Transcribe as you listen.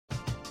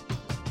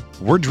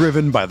We're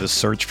driven by the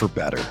search for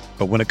better.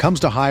 But when it comes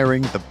to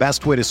hiring, the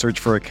best way to search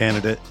for a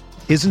candidate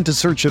isn't to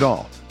search at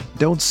all.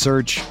 Don't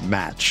search,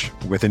 match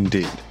with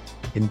Indeed.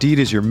 Indeed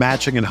is your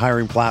matching and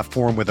hiring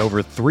platform with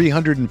over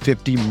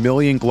 350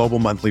 million global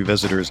monthly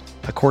visitors,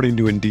 according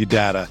to Indeed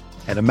data,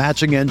 and a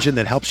matching engine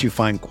that helps you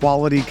find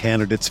quality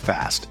candidates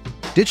fast.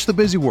 Ditch the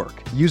busy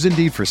work. Use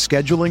Indeed for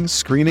scheduling,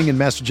 screening, and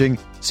messaging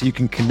so you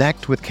can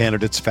connect with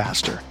candidates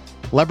faster.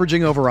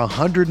 Leveraging over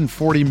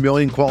 140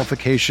 million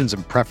qualifications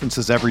and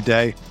preferences every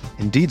day,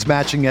 Indeed's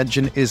matching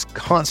engine is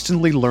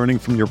constantly learning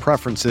from your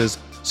preferences,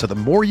 so the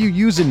more you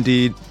use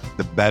Indeed,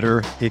 the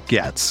better it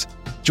gets.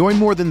 Join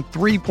more than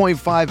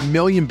 3.5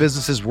 million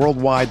businesses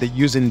worldwide that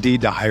use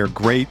Indeed to hire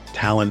great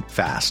talent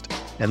fast.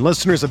 And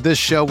listeners of this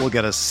show will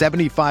get a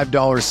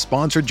 $75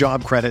 sponsored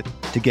job credit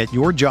to get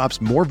your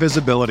jobs more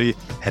visibility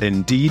at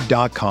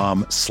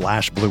Indeed.com/Blue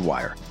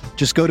Wire.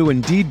 Just go to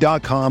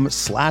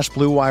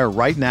Indeed.com/Blue Wire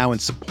right now and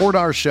support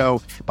our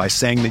show by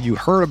saying that you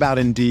heard about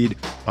Indeed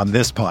on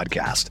this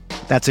podcast.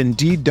 That's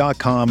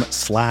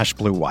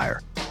Indeed.com/Blue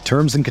Wire.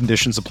 Terms and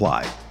conditions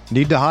apply.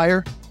 Need to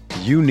hire?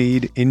 You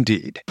need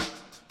Indeed.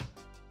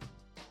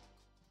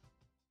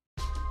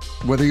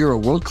 Whether you're a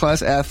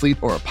world-class athlete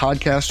or a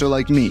podcaster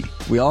like me,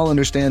 we all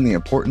understand the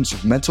importance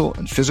of mental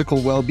and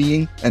physical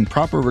well-being and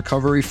proper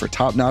recovery for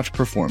top-notch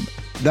performance.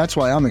 That's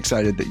why I'm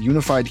excited that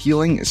Unified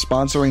Healing is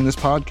sponsoring this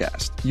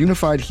podcast.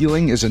 Unified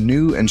Healing is a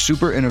new and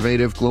super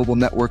innovative global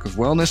network of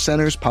wellness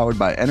centers powered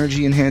by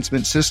Energy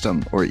Enhancement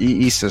System, or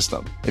EE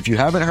System. If you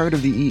haven't heard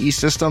of the EE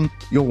System,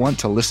 you'll want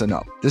to listen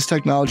up. This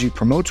technology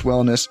promotes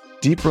wellness,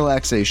 deep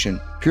relaxation,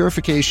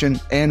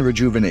 purification, and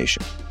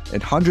rejuvenation.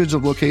 At hundreds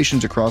of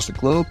locations across the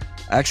globe,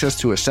 access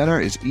to a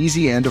center is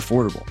easy and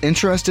affordable.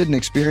 Interested in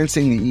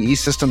experiencing the EE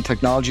System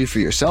technology for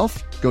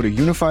yourself? Go to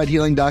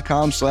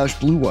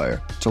unifiedhealing.com/Blue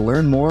Wire to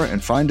learn more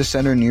and find a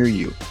center near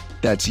you.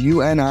 That's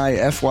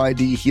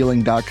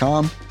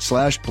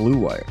UNIFYDhealing.com/Blue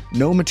Wire.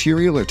 No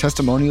material or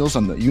testimonials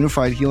on the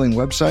Unified Healing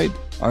website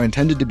are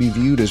intended to be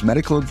viewed as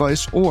medical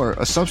advice or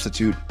a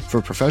substitute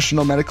for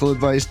professional medical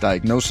advice,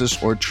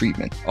 diagnosis, or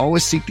treatment.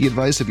 Always seek the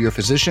advice of your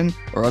physician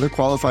or other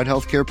qualified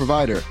healthcare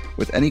provider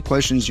with any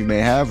questions you may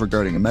have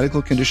regarding a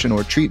medical condition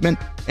or treatment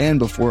and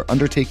before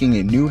undertaking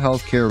a new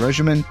healthcare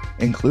regimen,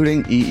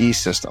 including EE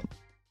System.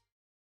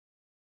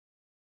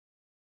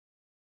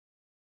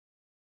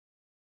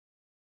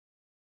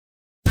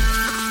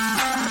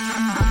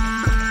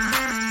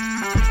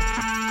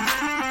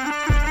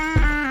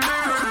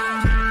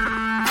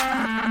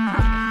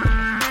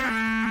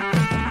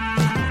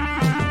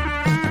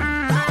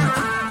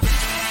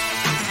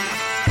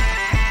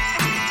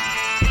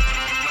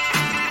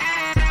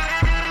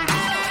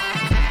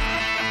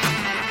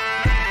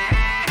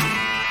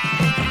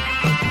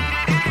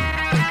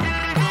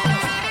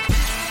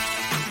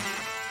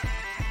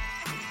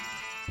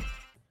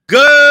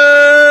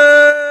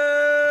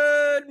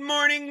 Good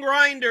morning,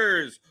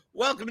 Grinders.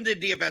 Welcome to the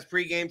DFS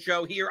pregame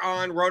show here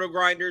on Roto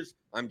Grinders.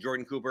 I'm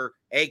Jordan Cooper,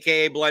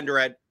 a.k.a.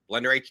 Blender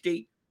HD, if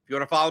you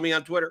want to follow me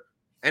on Twitter.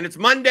 And it's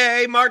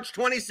Monday, March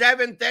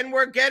 27th, and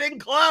we're getting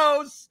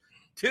close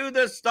to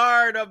the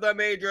start of the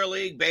Major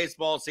League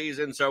Baseball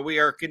season. So we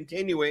are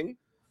continuing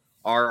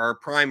our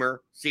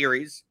primer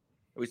series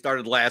we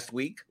started last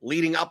week,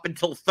 leading up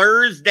until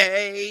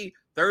Thursday,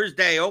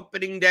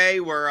 opening day,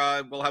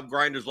 where we'll have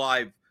Grinders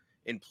Live.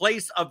 In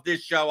place of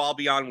this show, I'll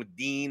be on with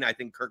Dean. I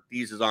think Kirk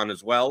Dees is on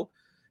as well.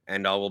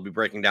 And we'll be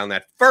breaking down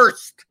that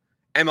first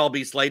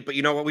MLB slate. But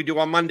you know what we do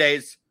on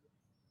Mondays?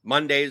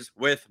 Mondays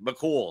with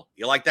McCool.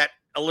 You like that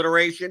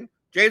alliteration?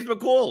 James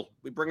McCool.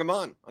 We bring him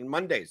on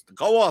Mondays. The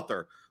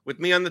co-author with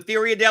me on the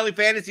Theory of Daily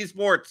Fantasy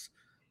Sports.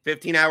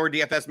 15-hour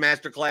DFS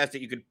masterclass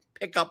that you could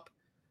pick up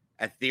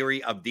at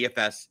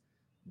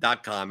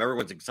theoryofdfs.com.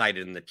 Everyone's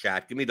excited in the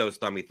chat. Give me those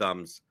thummy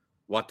thumbs.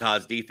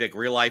 Wataz Defik,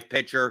 real-life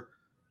pitcher.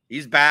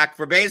 He's back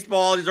for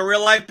baseball. He's a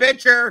real-life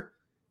pitcher.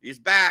 He's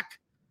back,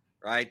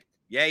 right?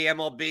 Yay,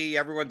 MLB.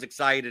 Everyone's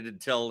excited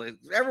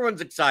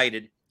everyone's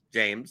excited,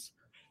 James.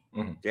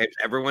 James,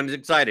 everyone's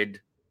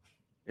excited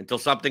until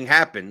something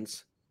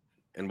happens,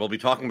 and we'll be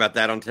talking about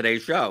that on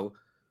today's show.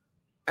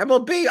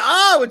 MLB,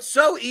 it's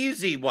so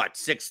easy. What,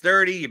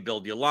 6:30? You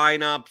build your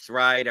lineups,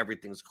 right?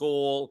 Everything's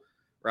cool,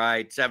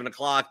 right? 7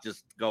 o'clock,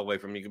 just go away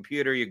from your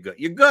computer. You're good.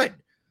 You're good.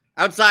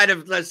 Outside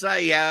of, let's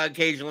say,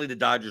 occasionally the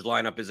Dodgers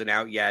lineup isn't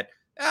out yet.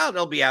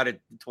 They'll be out at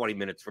 20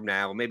 minutes from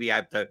now. Maybe I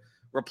have to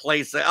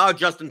replace it.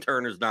 Justin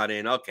Turner's not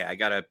in. Okay, I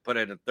got to put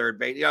in a third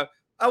base.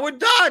 We're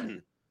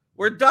done.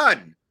 We're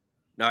done.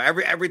 No,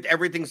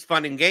 everything's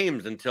fun and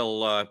games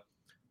until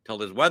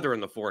there's weather in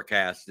the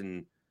forecast,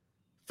 and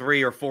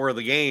 3 or 4 of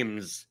the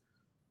games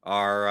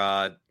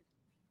are,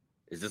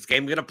 is this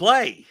game going to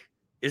play?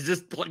 Is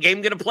this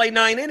game going to play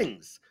 9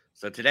 innings?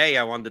 So today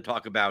I wanted to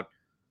talk about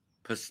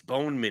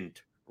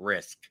postponement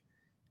risk.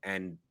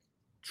 And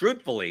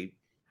truthfully,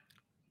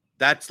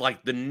 that's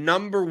like the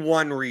number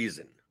one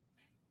reason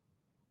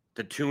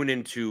to tune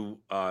into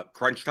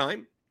Crunch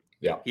Time.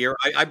 Yeah. Here,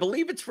 I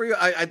believe it's free.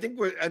 I think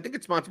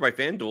it's sponsored by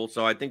FanDuel,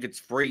 so I think it's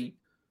free.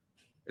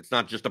 It's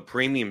not just a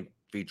premium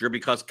feature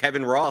because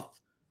Kevin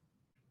Roth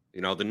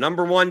the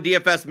number one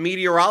DFS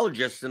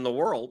meteorologist in the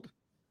world.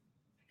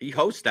 He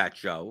hosts that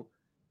show,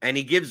 and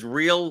he gives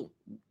real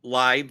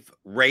live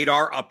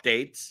radar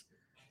updates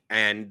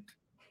and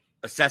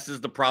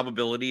assesses the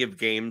probability of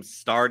games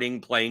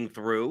starting, playing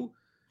through.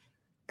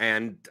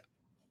 And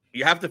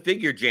you have to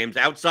figure, James,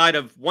 outside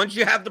of once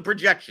you have the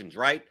projections,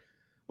 right?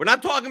 We're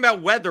not talking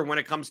about weather when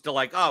it comes to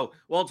like, oh,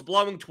 well, it's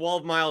blowing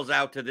 12 miles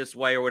out to this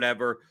way or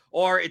whatever,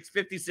 or it's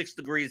 56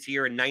 degrees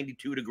here and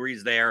 92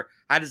 degrees there.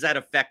 How does that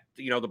affect,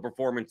 the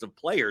performance of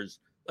players?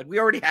 Like, we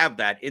already have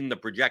that in the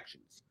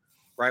projections,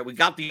 right? We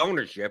got the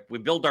ownership. We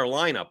build our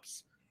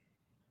lineups.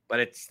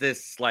 But it's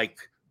this like,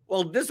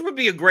 well, this would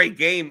be a great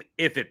game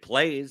if it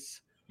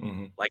plays.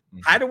 Mm-hmm. Like,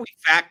 how do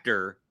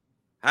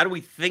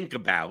we think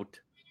about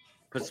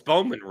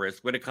postponement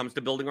risk when it comes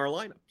to building our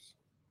lineups?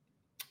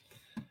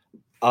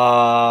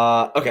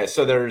 Okay,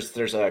 so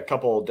there's a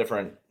couple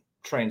different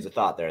trains of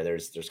thought there.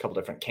 There's a couple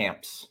different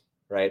camps,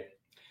 right?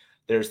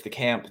 There's the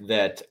camp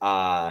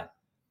that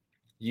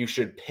you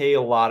should pay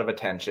a lot of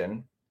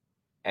attention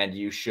and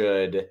you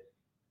should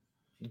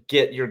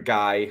get your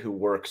guy who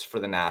works for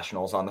the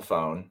Nationals on the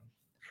phone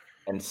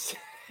and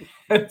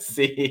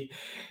see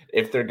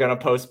if they're going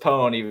to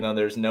postpone even though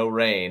there's no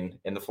rain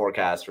in the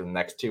forecast for the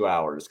next 2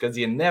 hours, because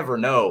you never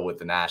know with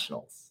the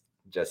Nationals.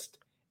 Just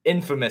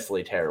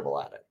infamously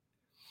terrible at it.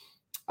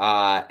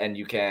 And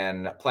you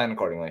can plan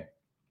accordingly.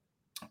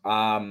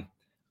 Well,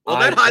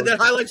 that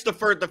highlights the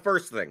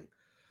first thing.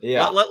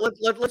 Yeah.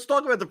 Let's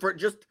talk about the first.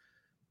 Just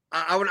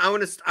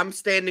I'm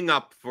standing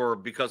up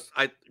because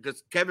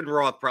Kevin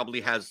Roth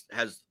probably has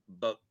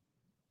the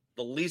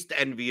least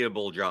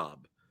enviable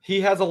job.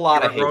 He has a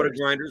lot of roto haters.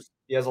 grinders.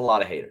 He has a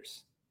lot of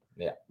haters.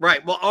 Yeah.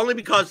 Right. Well, only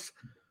because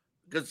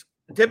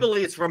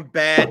typically it's from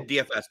bad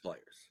DFS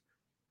players.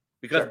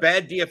 Because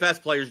bad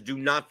DFS players do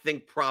not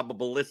think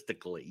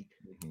probabilistically.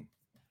 Mm-hmm.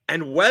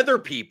 And weather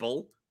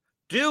people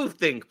do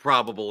think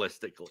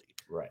probabilistically.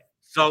 Right.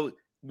 So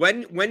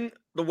when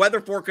the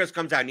weather forecast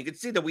comes out, and you can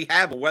see that we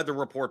have a weather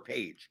report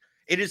page.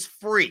 It is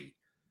free.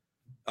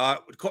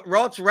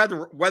 Roth's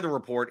weather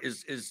report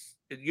is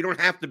you don't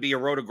have to be a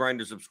Roto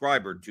Grinder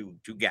subscriber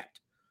to get.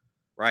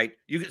 Right.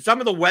 You get some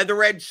of the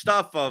weather edge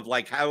stuff of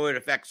like how it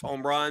affects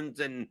home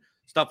runs and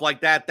stuff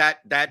like that.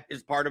 That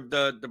is part of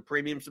the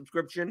premium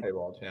subscription.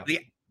 Paywall, yeah.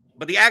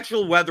 But the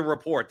actual weather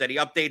report that he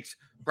updates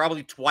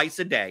probably twice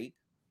a day,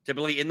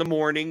 typically in the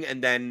morning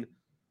and then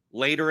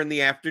later in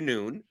the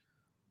afternoon.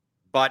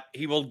 But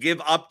he will give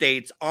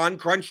updates on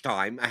crunch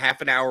time, a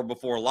half an hour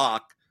before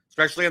lock,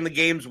 especially on the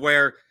games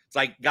where it's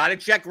like, got to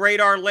check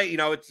radar late.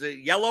 It's a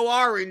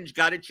yellow-orange,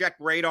 got to check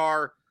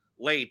radar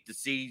late to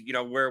see,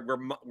 where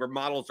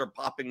models are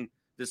popping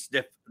this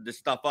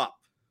stuff up.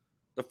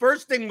 The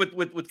first thing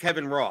with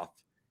Kevin Roth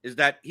is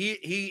that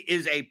he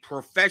is a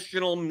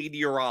professional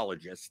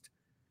meteorologist,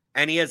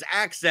 and he has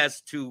access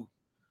to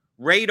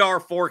radar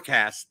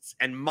forecasts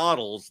and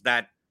models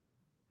that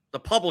the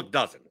public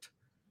doesn't.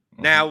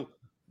 Mm-hmm. Now,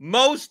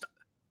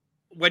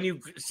 when you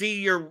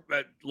see your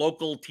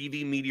local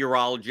TV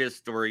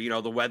meteorologist or,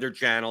 the Weather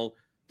Channel,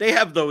 they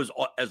have those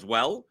as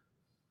well.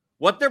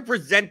 What they're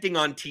presenting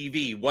on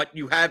TV, what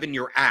you have in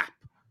your app,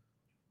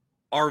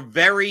 are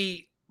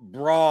very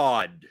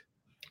broad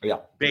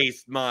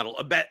based model.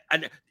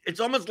 And it's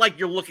almost like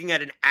you're looking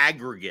at an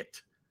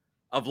aggregate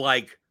of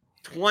like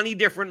 20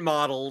 different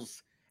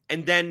models.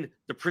 And then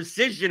the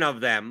precision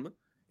of them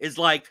is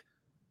like,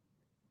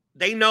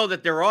 they know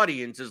that their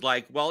audience is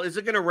like, well, is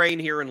it going to rain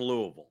here in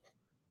Louisville?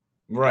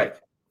 Right.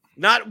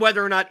 Not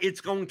whether or not it's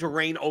going to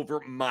rain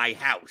over my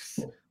house,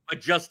 but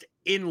just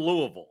in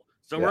Louisville.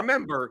 So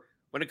remember,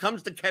 when it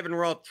comes to Kevin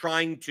Roth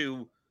trying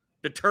to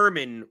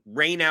determine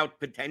rain out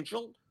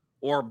potential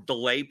or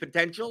delay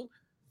potential,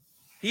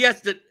 he has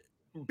to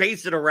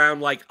base it around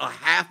like a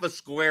half a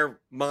square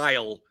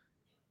mile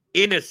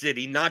in a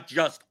city, not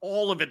just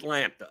all of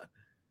Atlanta.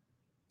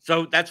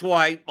 So that's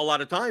why a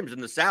lot of times in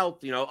the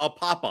South,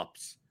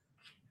 pop-ups.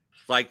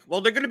 It's like,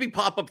 well, they're going to be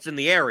pop-ups in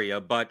the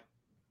area, but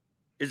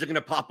is it going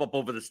to pop up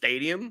over the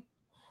stadium?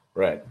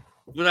 Right.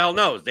 Who the hell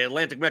knows? The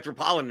Atlantic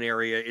metropolitan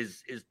area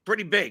is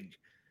pretty big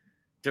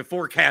to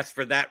forecast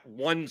for that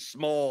one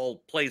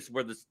small place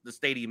where the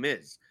stadium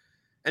is.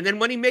 And then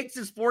when he makes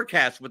his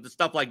forecast with the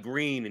stuff like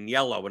green and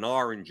yellow and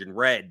orange and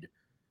red,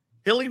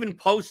 he'll even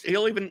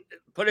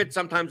put it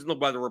sometimes in the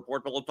weather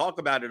report, but we'll talk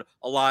about it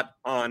a lot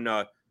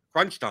on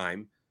crunch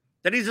time,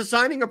 that he's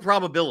assigning a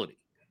probability,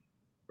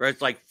 right?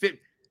 It's like,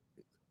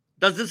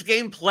 does this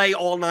game play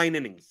all 9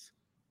 innings?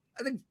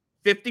 I think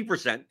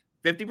 50%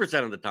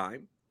 of the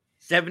time,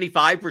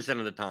 75%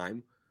 of the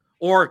time,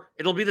 or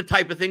it'll be the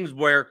type of things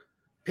where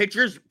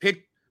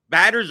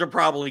batters are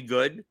probably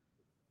good,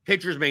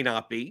 pitchers may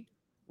not be,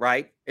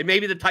 right? It may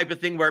be the type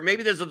of thing where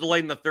maybe there's a delay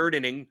in the 3rd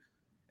inning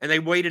and they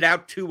waited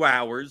out 2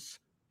 hours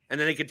and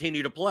then they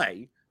continue to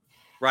play,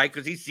 right?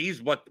 Because he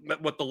sees what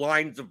the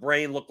lines of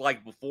rain look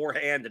like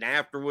beforehand and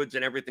afterwards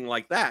and everything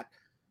like that.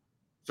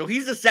 So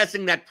he's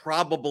assessing that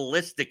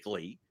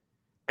probabilistically.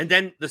 And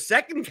then the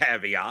second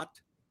caveat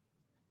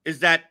is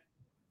that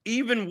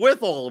even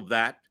with all of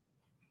that,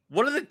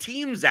 what do the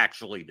teams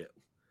actually do?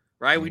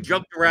 right? We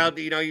joked around,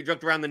 you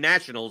joked around the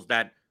Nationals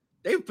that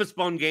they've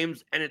postponed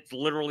games and it's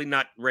literally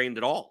not rained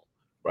at all.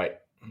 Right.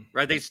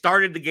 They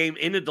started the game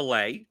in a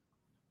delay,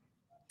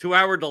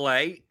 2-hour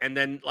delay, and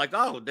then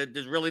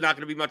there's really not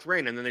going to be much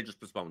rain, and then they just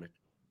postpone it.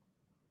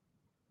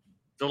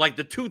 So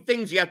the two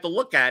things you have to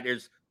look at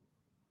is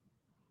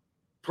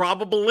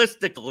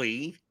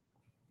probabilistically,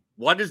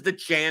 what is the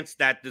chance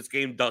that this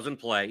game doesn't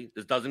play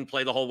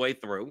the whole way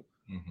through?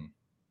 Mm-hmm.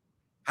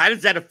 How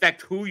does that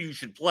affect who you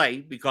should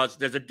play? Because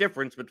there's a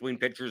difference between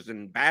pitchers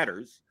and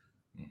batters.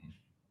 Mm-hmm.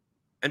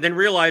 And then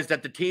realize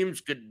that the teams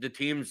could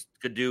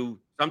do,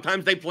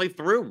 sometimes they play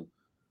through.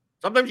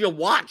 Sometimes you'll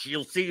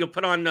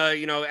put on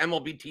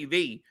MLB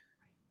TV,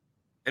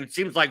 and it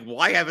seems like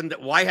why hasn't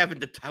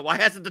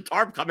the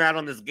tarp come out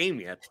on this game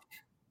yet?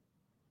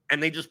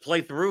 And they just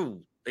play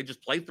through. They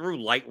just play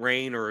through light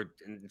rain or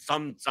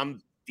some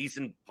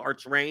decent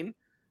parts rain.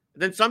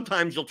 And then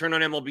sometimes you'll turn on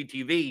MLB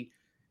TV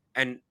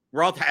and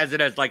Roth has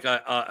it as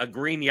a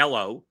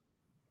green-yellow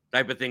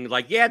type of thing.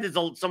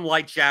 There's some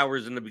light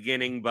showers in the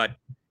beginning, but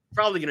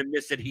probably going to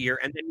miss it here.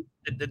 And then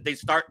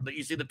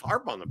you see the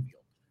tarp on the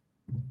field.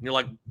 And you're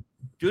like,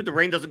 dude, the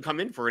rain doesn't come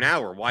in for an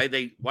hour. Why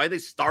are they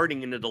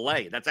starting in a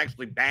delay? That's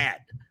actually bad,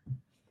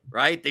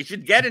 right? They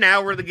should get an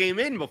hour of the game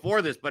in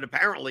before this, but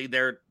apparently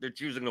they're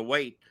choosing to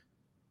wait.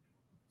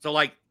 So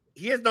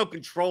he has no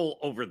control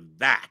over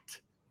that.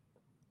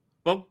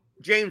 But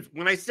James,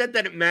 when I said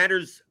that it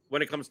matters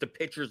when it comes to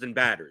pitchers and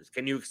batters,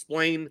 can you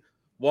explain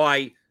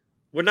why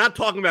we're not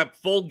talking about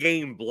full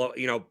game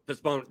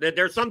postponed?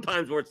 There are some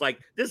times where it's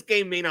this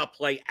game may not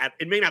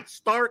it may not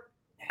start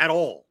at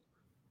all.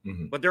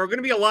 Mm-hmm. But there are going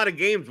to be a lot of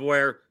games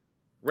where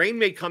rain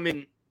may come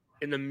in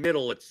the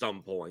middle at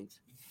some point.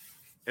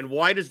 And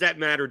why does that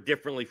matter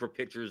differently for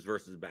pitchers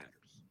versus batters?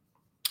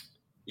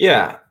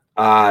 Yeah.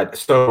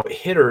 So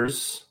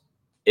hitters,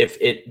 if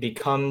it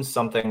becomes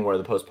something where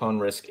the postpone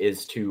risk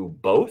is to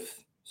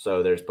both,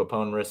 so there's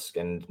postpone risk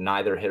and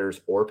neither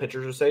hitters or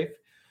pitchers are safe,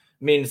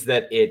 means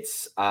that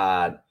it's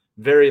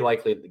very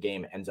likely that the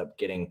game ends up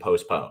getting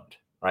postponed,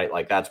 right?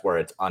 That's where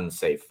it's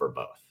unsafe for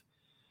both.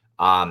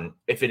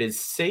 If it is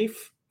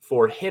safe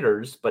for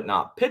hitters but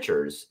not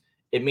pitchers,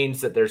 it means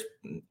that there's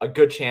a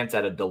good chance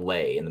at a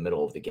delay in the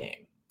middle of the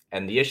game.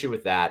 And the issue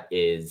with that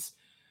is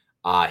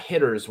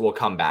hitters will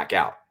come back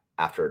out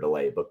after a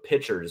delay, but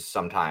pitchers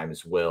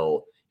sometimes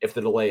will, if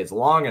the delay is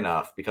long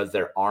enough because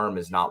their arm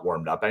is not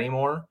warmed up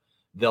anymore,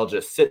 they'll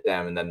just sit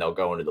them and then they'll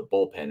go into the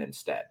bullpen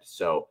instead.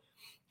 So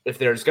if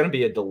there's going to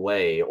be a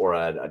delay or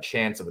a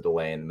chance of a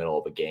delay in the middle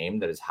of a game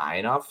that is high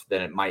enough,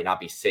 then it might not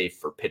be safe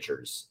for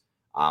pitchers.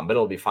 But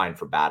it'll be fine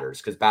for batters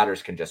because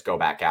batters can just go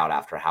back out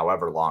after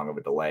however long of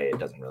a delay. It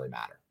doesn't really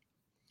matter.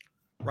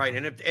 Right.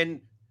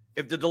 And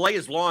if the delay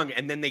is long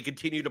and then they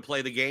continue to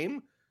play the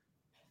game,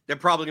 they're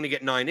probably going to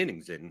get 9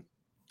 innings in.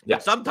 Yeah.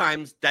 But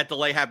sometimes that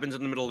delay happens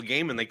in the middle of the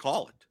game and they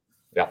call it.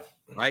 Yeah.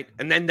 Right.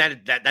 And then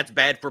that's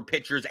bad for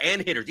pitchers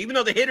and hitters, even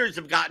though the hitters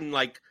have gotten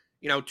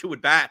 2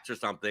 at bats or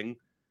something.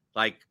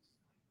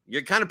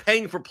 You're kind of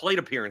paying for plate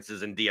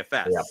appearances in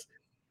DFS. Yeah.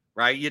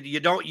 Right.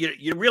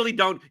 You really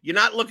don't. You're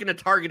not looking to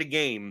target a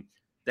game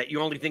that you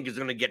only think is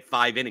going to get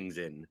 5 innings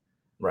in.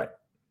 Right.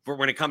 For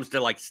when it comes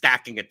to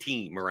stacking a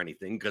team or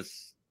anything,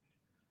 because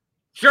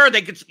sure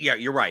they could. Yeah,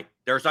 you're right.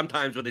 There are some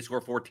times where they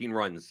score 14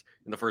 runs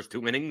in the first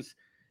 2 innings,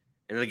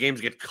 and the games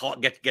gets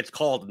called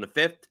in the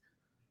 5th.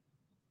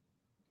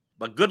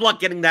 But good luck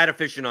getting that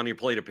efficient on your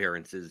plate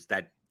appearances.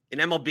 That in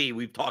MLB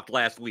we've talked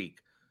last week.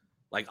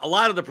 A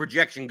lot of the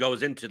projection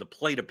goes into the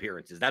plate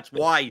appearances. That's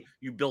why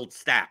you build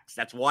stacks.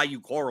 That's why you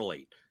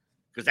correlate.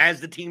 Because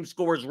as the team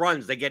scores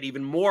runs, they get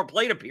even more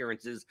plate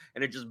appearances,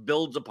 and it just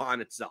builds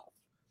upon itself.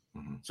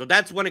 Mm-hmm. So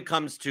that's when it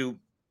comes to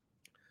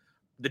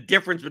the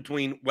difference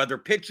between whether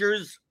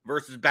pitchers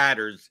versus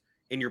batters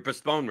in your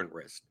postponement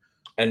risk.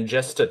 And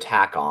just to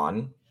tack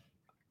on,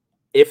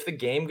 if the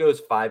game goes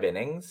 5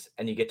 innings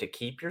and you get to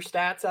keep your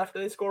stats after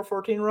they score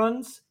 14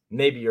 runs,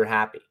 maybe you're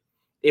happy.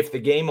 If the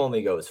game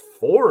only goes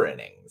 4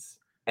 innings...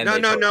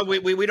 No.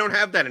 We don't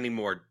have that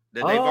anymore.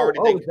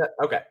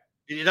 Okay.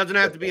 It doesn't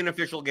have to be an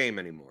official game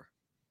anymore.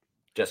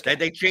 Just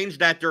they changed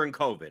that during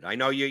COVID. I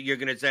know you're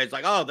going to say it's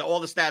all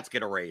the stats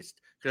get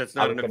erased because it's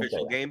not an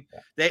official game.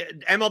 Yeah.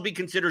 MLB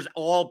considers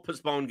all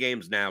postponed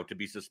games now to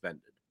be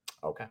suspended.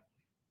 Okay.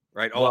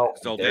 Right. Well,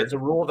 so there's a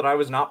rule that I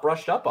was not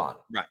brushed up on.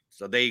 Right.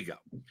 So there you go.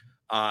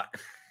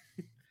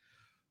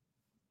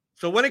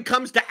 So when it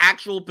comes to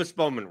actual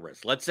postponement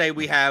risk, let's say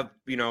we have,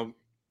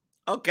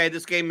 okay,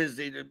 this game is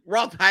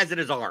Roth has it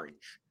as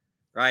orange,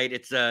 right?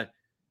 It's an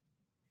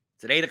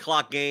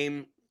 8:00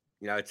 game.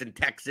 It's in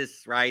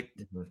Texas, right?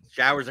 Mm-hmm.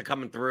 Showers are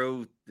coming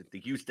through the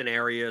Houston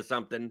area or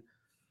something.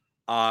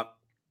 What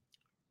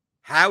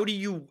are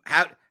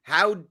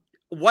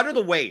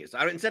the ways?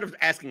 Instead of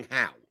asking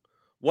how,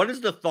 what is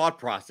the thought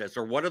process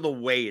or what are the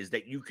ways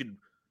that you could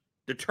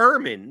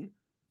determine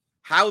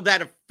how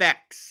that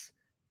affects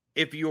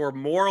if you're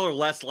more or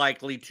less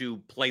likely to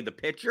play the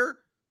pitcher,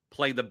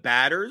 play the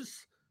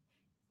batters?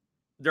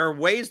 There are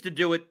ways to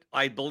do it.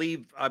 I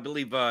believe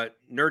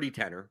Nerdy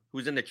Tenor,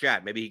 who's in the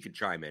chat, maybe he could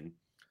chime in,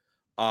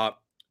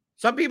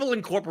 Some people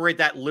incorporate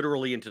that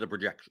literally into the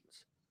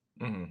projections.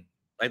 Mm-hmm.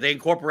 Like they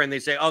incorporate and they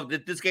say, oh,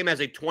 this game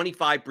has a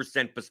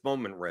 25%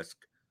 postponement risk.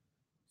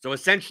 So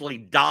essentially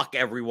dock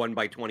everyone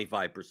by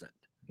 25%.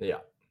 Yeah.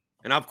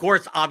 And of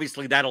course,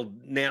 obviously that'll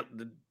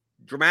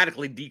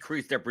dramatically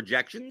decrease their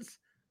projections.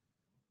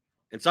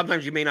 And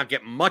sometimes you may not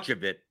get much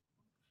of it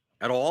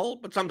at all,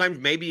 but sometimes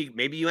maybe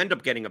you end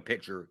up getting a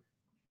pitcher,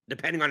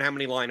 depending on how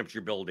many lineups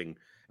you're building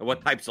and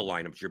what types of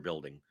lineups you're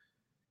building.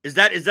 Is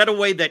that a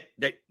way that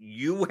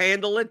you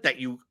handle it, that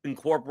you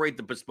incorporate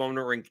the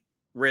postponement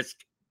risk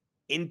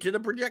into the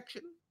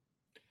projection?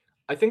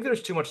 I think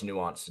there's too much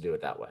nuance to do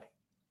it that way.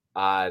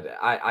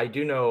 I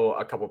do know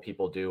a couple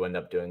people do end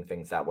up doing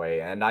things that way,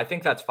 and I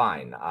think that's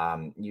fine.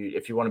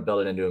 If you want to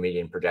build it into a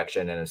median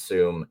projection and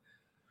assume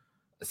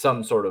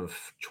some sort of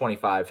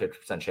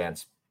 25-50%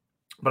 chance,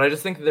 but I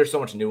just think that there's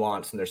so much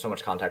nuance and there's so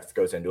much context that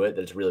goes into it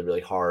that it's really,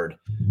 really hard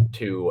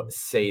to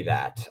say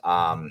that.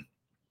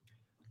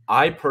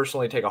 I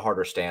personally take a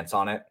harder stance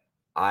on it.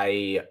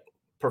 I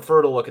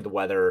prefer to look at the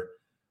weather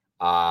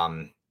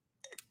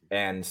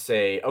and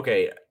say,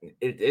 okay,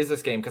 is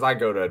this game, because I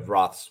go to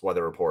Roth's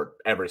weather report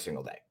every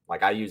single day.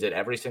 Like I use it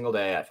every single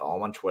day. I follow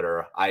him on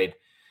Twitter.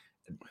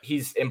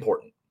 He's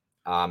important.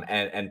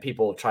 And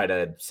people try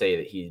to say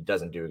that he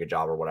doesn't do a good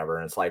job or whatever.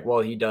 And it's like, well,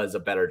 he does a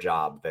better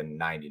job than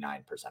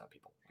 99% of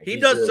people. Like, he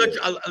does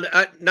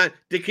really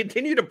to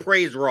continue to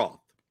praise Roth,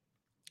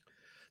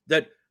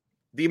 that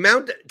the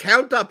amount,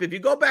 count up, if you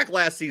go back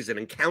last season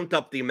and count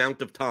up the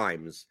amount of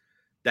times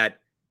that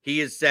he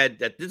has said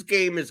that this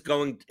game is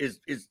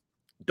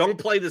don't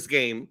play this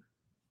game,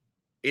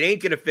 it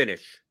ain't going to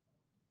finish,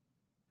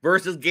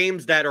 versus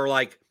games that are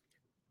like,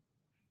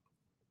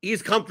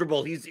 he's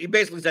comfortable. He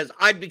basically says,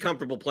 I'd be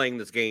comfortable playing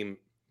this game.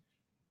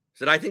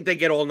 Said, I think they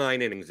get all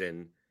 9 innings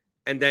in,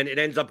 and then it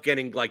ends up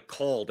getting like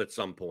called at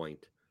some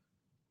point.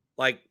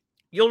 Like,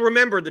 you'll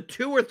remember the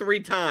 2 or 3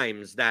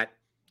 times that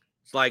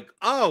it's like,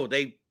 oh,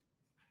 they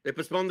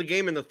postponed the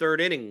game in the 3rd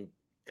inning,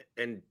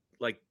 and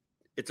like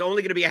it's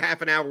only going to be a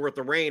half an hour worth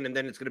of rain, and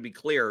then it's going to be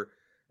clear,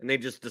 and they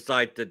just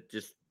decide to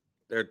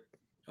they're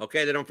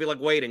okay. They don't feel like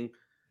waiting.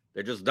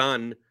 They're just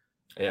done.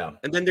 Yeah.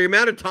 And then the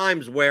amount of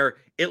times where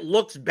it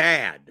looks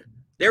bad.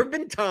 There have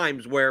been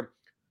times where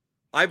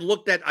I've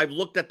looked at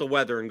the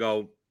weather and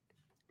go,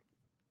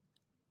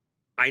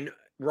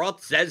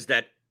 Roth says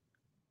that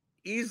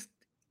he's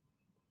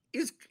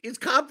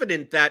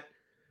confident that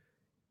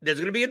there's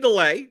going to be a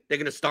delay. They're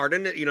going to start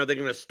in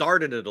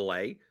a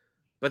delay,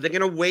 but they're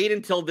going to wait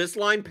until this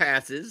line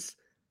passes,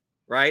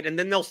 right? And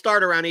then they'll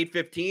start around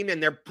 8:15,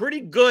 and they're pretty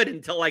good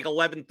until like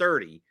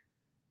 11:30.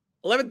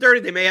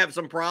 11:30, they may have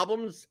some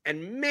problems,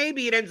 and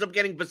maybe it ends up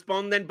getting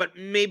postponed then, but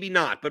maybe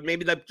not. But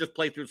maybe they'll just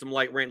play through some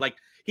light rain. Like,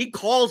 he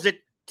calls it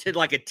to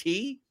like a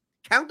T.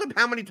 Count up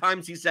how many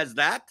times he says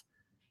that,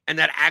 and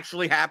that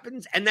actually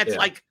happens. And that's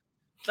like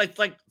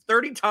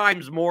 30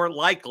 times more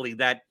likely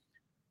that,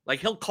 like,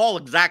 he'll call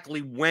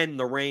exactly when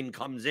the rain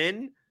comes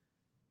in,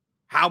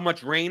 how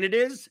much rain it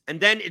is,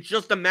 and then it's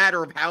just a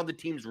matter of how the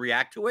teams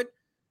react to it.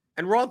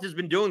 And Roth has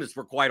been doing this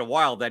for quite a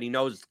while, that he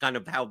knows kind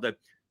of how the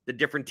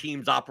different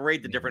teams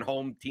operate, the different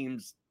home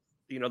teams,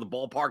 the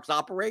ballparks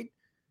operate.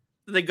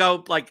 They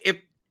go like,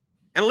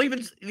 he'll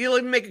even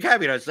make a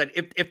caveat. I said,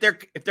 if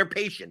they're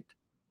patient,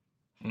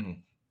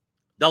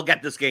 they'll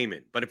get this game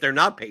in. But if they're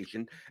not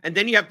patient, and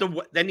then you have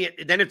to, then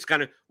it's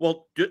kind of,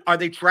 well, are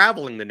they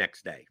traveling the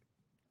next day?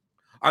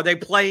 Are they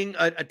playing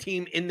a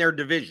team in their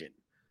division?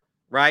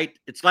 Right?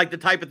 It's like the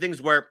type of things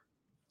where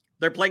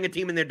they're playing a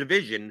team in their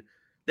division,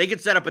 they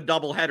could set up a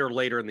doubleheader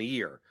later in the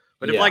year.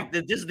 But if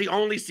this is the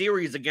only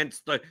series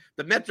against the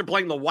Mets are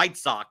playing the White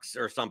Sox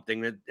or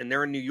something, and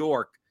they're in New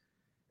York,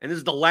 and this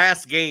is the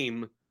last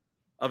game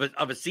of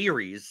a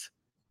series,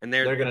 and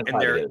they're going to try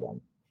to get it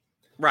in.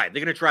 Right,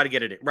 they're going to try to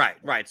get it in.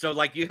 Right. So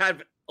like you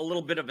have a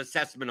little bit of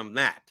assessment on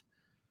that,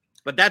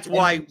 but that's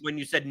why when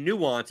you said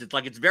nuance, it's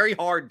like it's very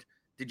hard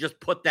to just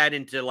put that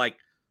into like,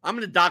 I'm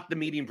going to dock the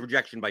median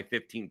projection by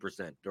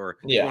 15% or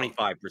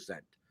 25%.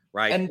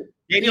 Right. And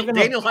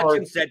Daniel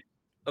Hutchins said,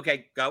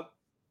 okay, go.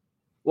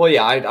 Well,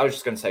 yeah, I was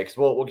just going to say, because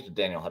we'll get to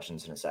Daniel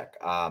Hutchins in a sec,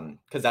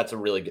 because that's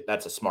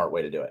a smart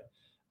way to do it.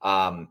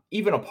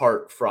 Even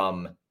apart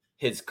from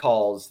his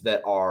calls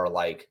that are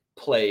like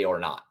play or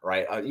not,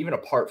 right? Even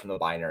apart from the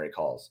binary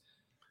calls,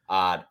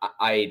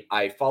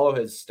 I follow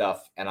his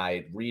stuff and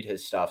I read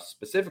his stuff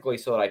specifically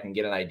so that I can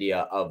get an idea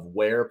of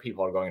where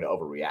people are going to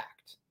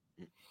overreact.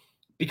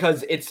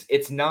 Because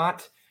it's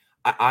not,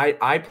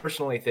 I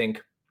personally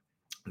think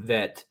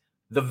that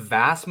the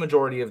vast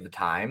majority of the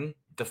time,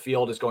 the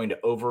field is going to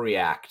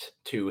overreact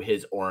to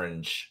his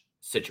orange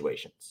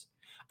situations.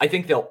 I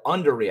think they'll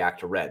underreact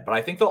to red, but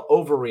I think they'll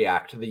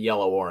overreact to the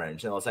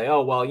yellow-orange. And they'll say,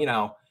 oh,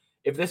 well,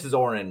 if this is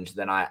orange,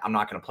 then I'm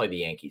not going to play the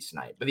Yankees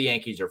tonight. But the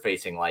Yankees are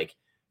facing like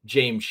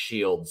James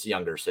Shields'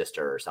 younger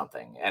sister or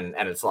something. And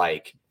it's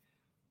like,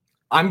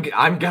 I'm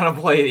gonna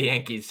play the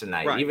Yankees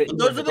tonight. Right. Even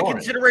those are the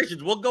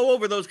considerations. We'll go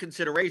over those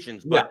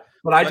considerations. But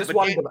I just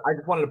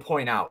wanted to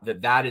point out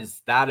that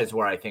is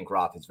where I think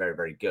Roth is very,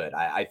 very good.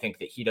 I think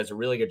that he does a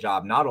really good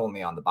job not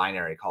only on the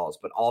binary calls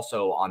but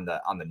also on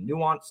the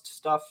nuanced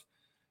stuff.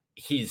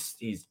 He's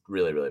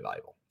really, really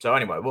valuable. So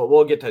anyway,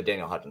 we'll get to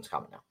Daniel Hudgens'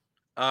 comment now.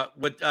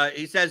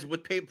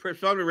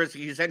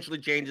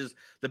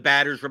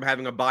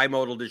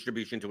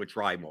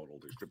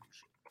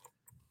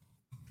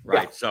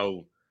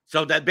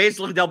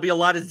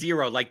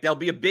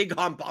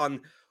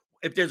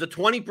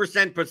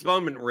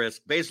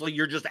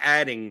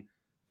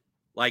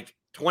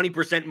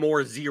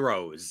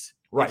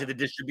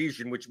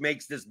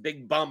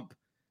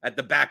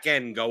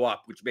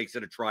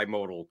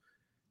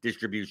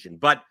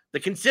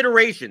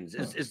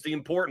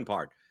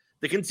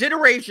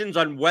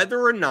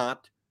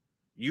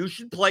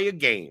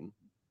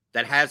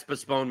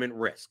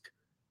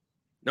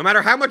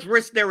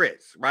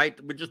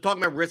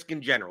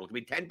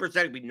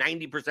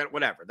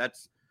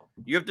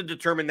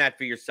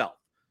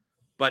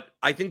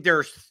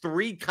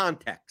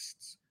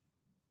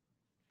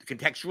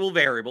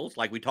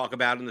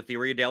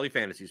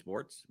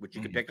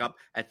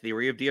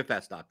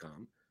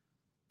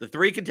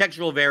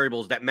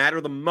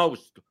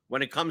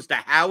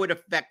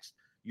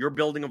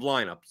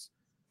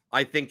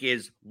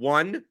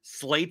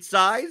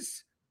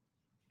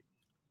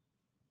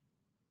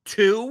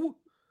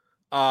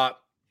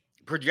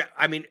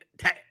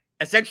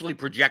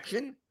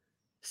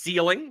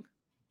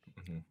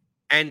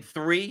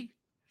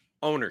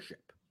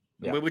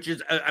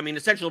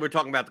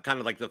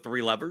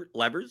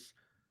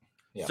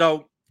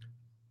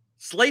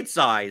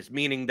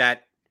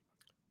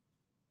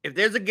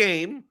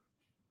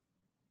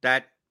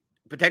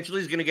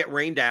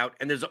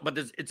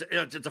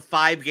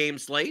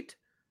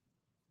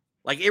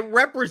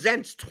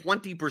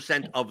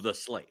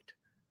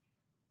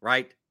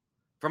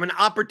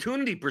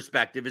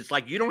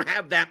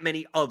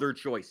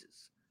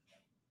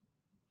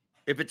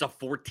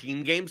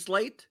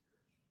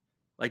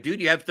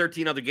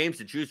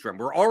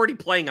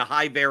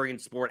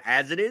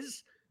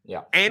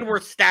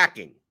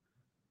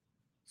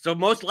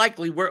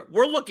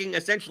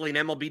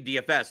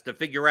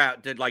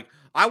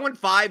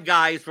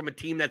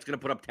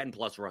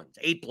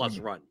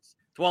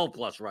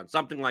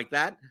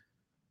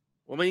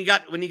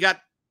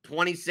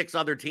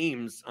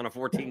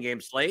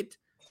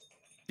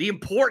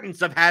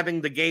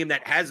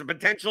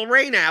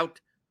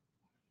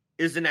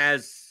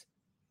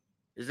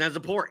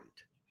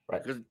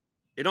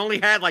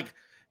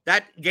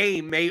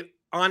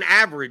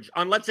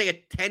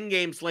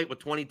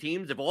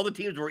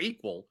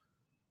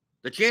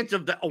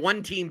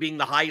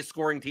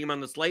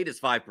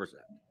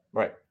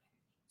 Right.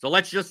 So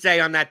let's just say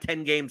on that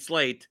 10-game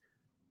slate,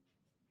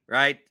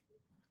 right,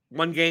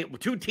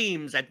 2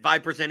 teams at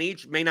 5%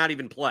 each may not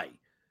even play.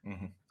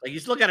 Mm-hmm. Like you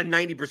still got a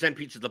 90%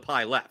 piece of the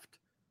pie left.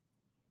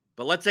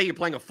 But let's say you're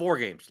playing a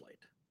 4-game slate.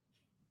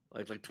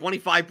 Like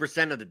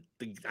 25% of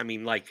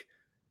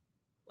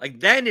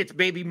then it's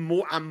maybe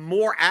more. I'm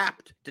more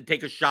apt to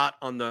take a shot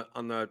on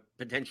the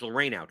potential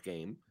rainout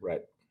game,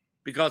 right?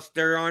 Because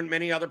there aren't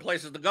many other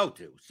places to go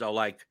to. So,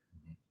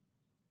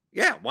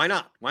 why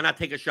not? Why not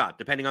take a shot?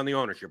 Depending on the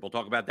ownership, we'll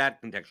talk about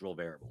that contextual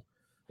variable.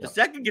 The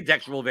second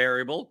contextual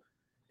variable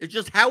is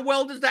just how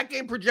well does that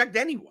game project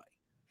anyway,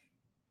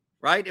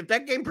 right? If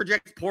that game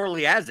projects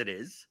poorly as it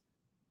is,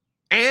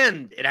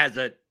 and it has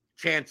a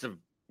chance of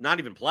not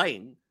even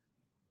playing,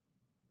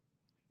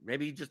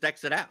 maybe you just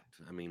exit out.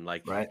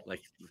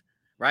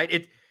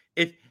 Right?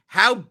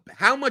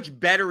 How much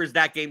better is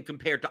that game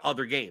compared to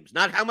other games?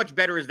 Not how much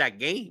better is that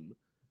game,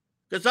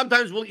 because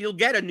sometimes you'll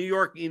get a New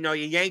York,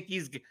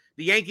 Yankees.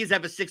 The Yankees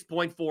have a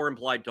 6.4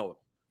 implied total,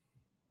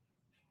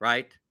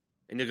 right?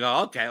 And you go,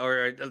 okay,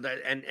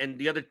 and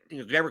the other,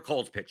 Garrett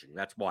Cole's pitching.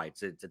 That's why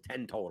it's a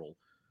 10 total.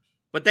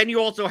 But then you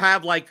also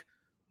have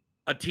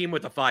a team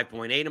with a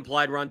 5.8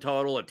 implied run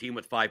total, a team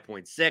with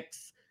 5.6.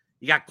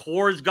 You got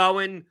Coors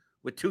going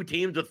with 2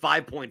 teams with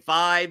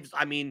 5.5s.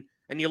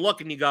 And you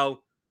look and you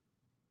go,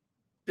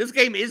 this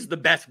game is the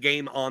best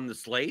game on the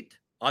slate,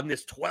 on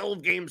this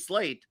 12-game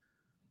slate,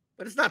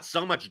 but it's not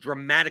so much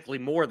dramatically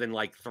more than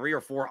 3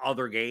 or 4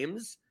 other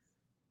games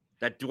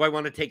that do I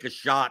want to take a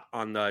shot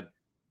on the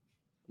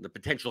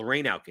potential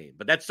rainout game.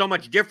 But that's so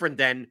much different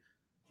than,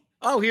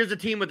 oh, here's a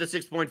team with a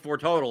 6.4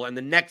 total, and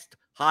the next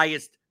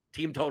highest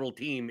team total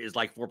team is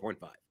 4.5.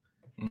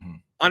 Mm-hmm.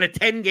 On a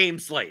 10-game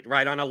slate,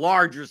 right? On a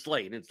larger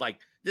slate. And it's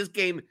this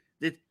game,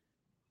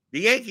 the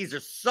Yankees are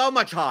so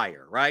much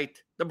higher,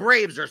 right? The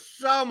Braves are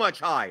so much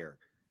higher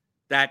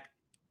that,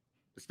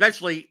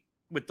 especially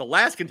with the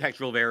last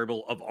contextual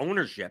variable of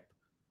ownership,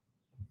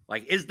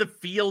 is the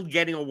field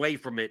getting away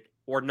from it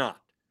or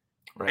not?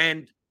 Right.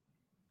 And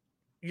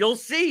you'll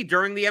see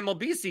during the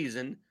MLB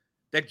season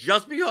that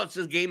just because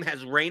this game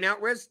has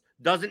rainout risk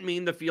doesn't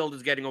mean the field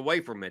is getting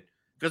away from it,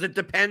 because it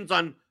depends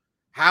on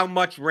how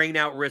much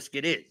rainout risk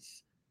it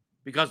is.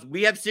 Because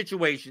we have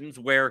situations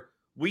where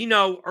we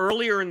know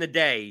earlier in the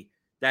day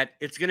that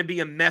it's going to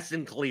be a mess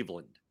in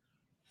Cleveland,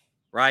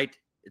 right?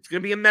 It's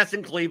going to be a mess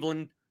in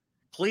Cleveland.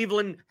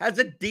 Cleveland has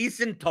a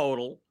decent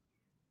total,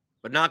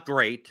 but not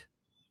great,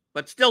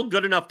 but still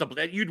good enough to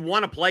play. You'd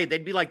want to play.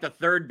 They'd be like the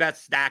third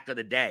best stack of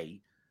the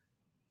day.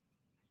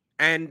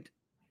 And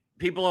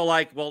people are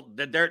like, well,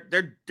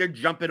 they're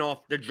jumping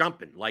off. They're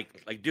jumping. Like,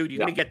 dude, you're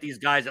going to get these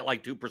guys at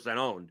like 2%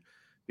 owned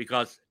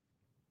because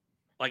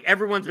like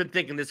everyone's been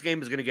thinking this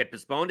game is going to get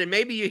postponed. And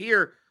maybe you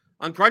hear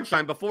on Crunch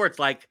Time before, it's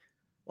like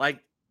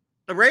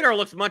the radar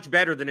looks much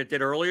better than it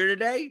did earlier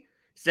today.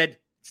 Said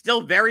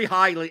still very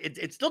highly.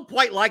 It's still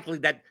quite likely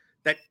that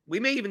we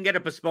may even get a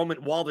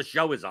postponement while the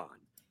show is on,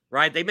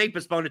 right? They may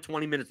postpone it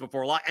 20 minutes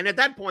before live. And at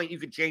that point, you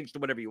could change to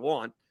whatever you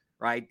want,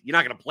 right? You're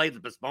not going to play the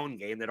postponed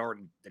game that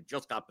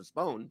just got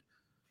postponed.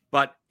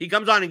 But he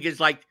comes on and gives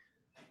like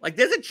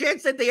there's a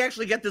chance that they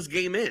actually get this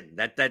game in.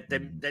 That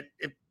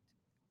if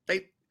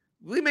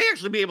we may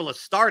actually be able to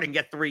start and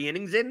get 3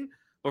 innings in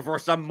before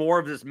some more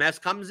of this mess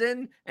comes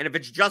in. And if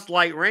it's just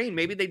light rain,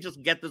 maybe they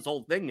just get this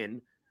whole thing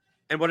in.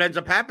 And what ends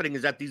up happening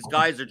is that these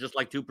guys are just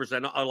like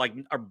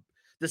 2%,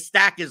 the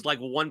stack is like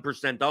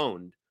 1%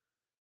 owned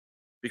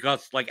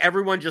because like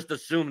everyone just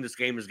assumed this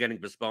game is getting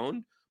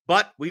postponed.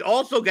 But we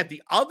also get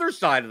the other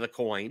side of the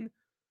coin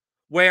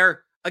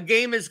where a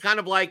game is kind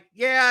of like,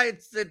 yeah,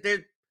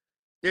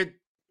 they're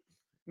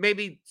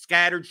maybe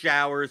scattered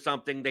shower or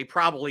something. They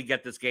probably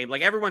get this game.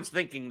 Like everyone's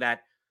thinking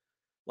that,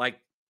 like,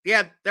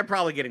 yeah, they're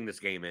probably getting this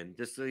game in.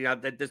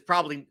 There's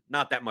probably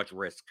not that much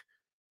risk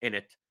in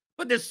it,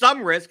 but there's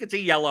some risk. It's a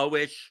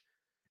yellowish,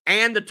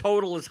 and the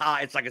total is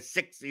high. It's like a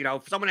 6.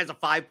 If someone has a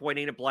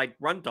 5.8 implied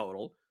run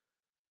total,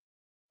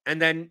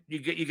 and then you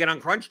get on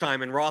Crunch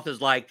Time, and Roth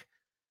is like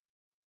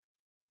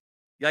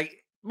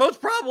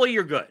most probably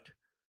you're good,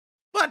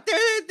 but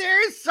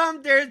there's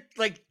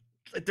like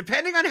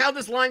depending on how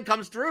this line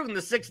comes through in the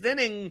 6th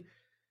inning.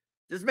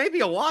 This may be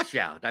a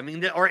washout. I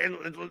mean,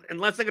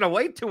 unless they're going to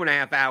wait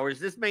 2.5 hours,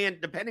 this may,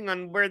 depending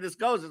on where this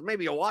goes, this may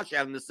be a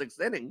washout in the 6th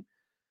inning.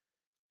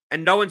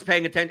 And no one's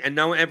paying attention.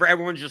 And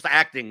everyone's just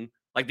acting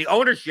like the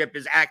ownership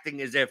is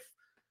acting as if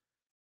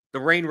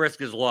the rain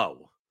risk is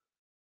low.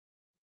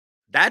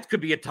 That could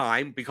be a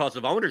time because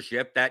of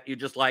ownership that you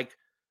just like,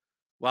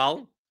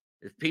 well,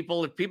 if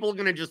people are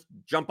going to just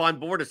jump on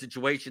board a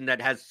situation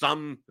that has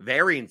some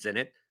variance in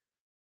it,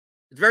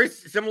 it's very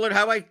similar to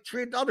how I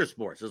treat other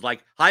sports. It's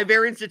like high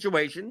variance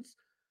situations,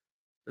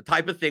 the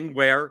type of thing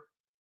where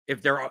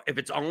if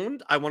it's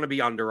owned, I want to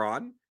be under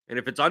on, and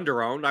if it's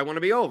under owned, I want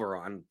to be over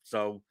on.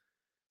 So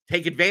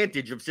take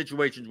advantage of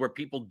situations where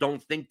people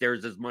don't think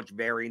there's as much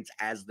variance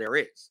as there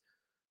is.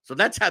 So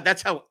that's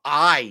how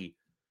I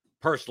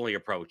personally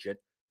approach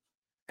it.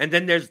 And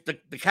then there's the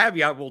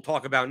caveat we'll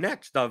talk about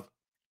next of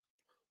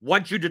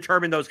once you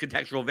determine those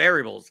contextual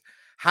variables,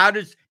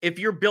 if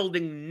you're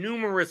building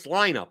numerous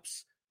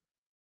lineups,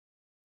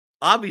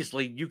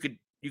 obviously, you could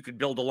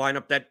build a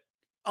lineup that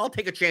I'll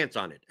take a chance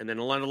on it, and then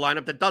a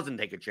lineup that doesn't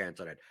take a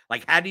chance on it.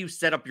 Like, how do you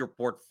set up your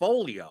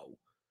portfolio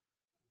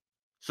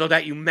so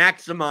that you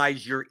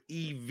maximize your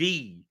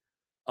EV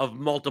of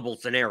multiple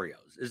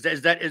scenarios?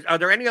 Are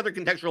there any other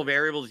contextual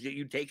variables that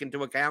you take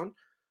into account?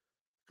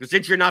 Because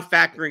since you're not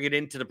factoring it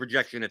into the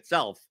projection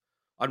itself,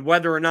 on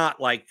whether or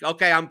not, like,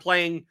 okay, I'm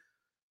playing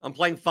 5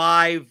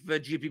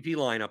 GPP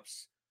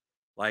lineups.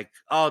 Like,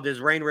 oh, there's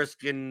rain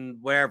risk in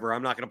wherever.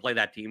 I'm not going to play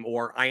that team,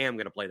 or I am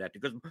going to play that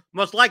team. Because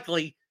most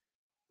likely,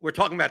 we're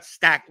talking about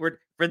stack. We're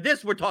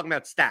talking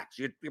about stacks.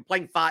 You're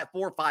playing 4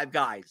 or 5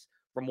 guys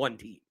from one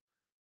team.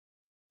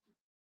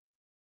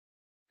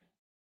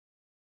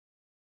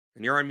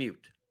 And you're on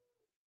mute.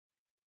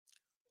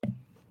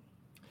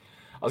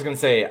 I was going to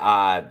say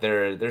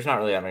there's not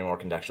really that many more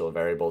contextual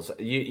variables.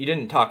 You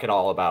didn't talk at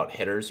all about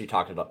hitters. You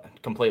talked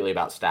completely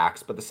about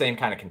stacks, but the same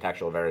kind of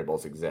contextual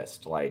variables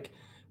exist. Like,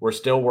 we're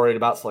still worried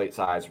about slate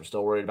size. We're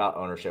still worried about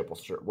ownership.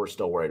 We're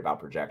still worried about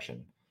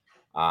projection.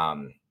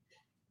 I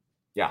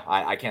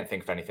can't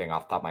think of anything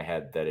off the top of my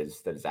head that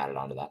is added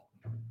onto that.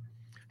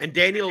 And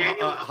Daniel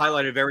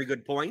highlighted a very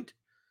good point.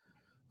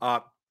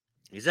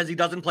 He says he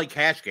doesn't play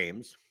cash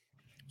games,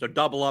 so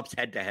double ups,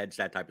 head-to-heads,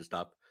 that type of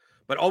stuff.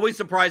 But always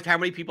surprised how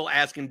many people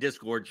ask in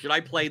Discord, should I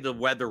play the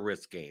weather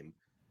risk game?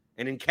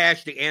 And in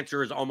cash, the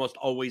answer is almost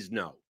always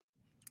no.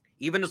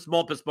 Even a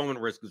small postponement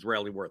risk is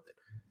rarely worth it.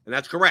 And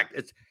that's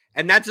correct.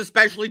 And that's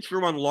especially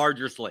true on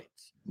larger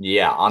slates.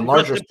 Yeah, on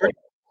larger slates.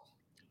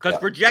 Because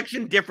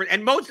projection different.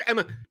 And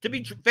to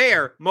be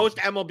fair, most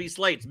MLB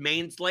slates,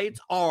 main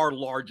slates, are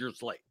larger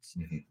slates.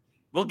 Mm-hmm.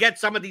 We'll get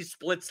some of these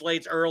split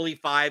slates, early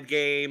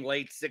 5-game,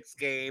 late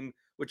 6-game,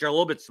 which are a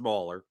little bit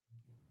smaller.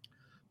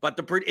 But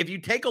if you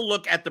take a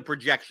look at the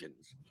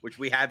projections, which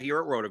we have here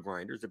at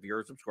Roto-Grinders, if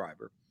you're a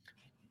subscriber,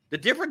 the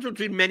difference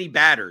between many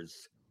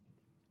batters,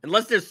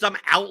 unless there's some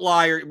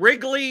outlier,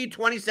 Wrigley,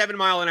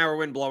 27-mile-an-hour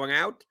wind blowing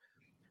out,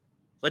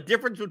 the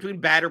difference between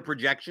batter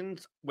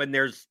projections when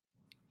there's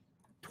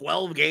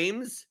 12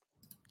 games,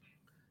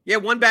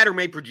 one batter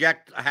may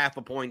project a half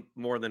a point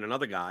more than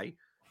another guy,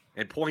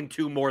 and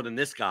 0.2 more than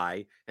this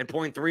guy, and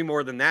 0.3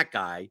 more than that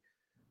guy.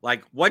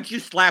 Like once you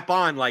slap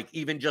on like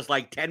even just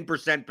like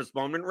 10%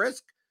 postponement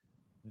risk,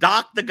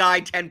 dock the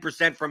guy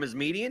 10% from his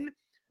median,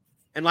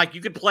 and like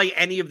you could play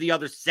any of the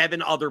other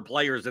 7 other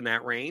players in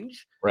that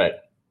range. Right.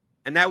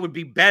 And that would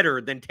be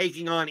better than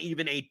taking on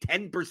even a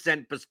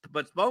 10%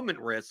 postponement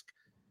risk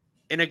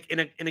in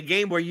a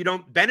game where you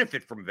don't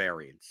benefit from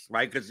variance,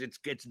 right? Because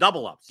it's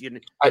double ups. You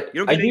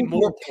don't get any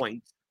more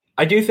points.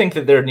 I do think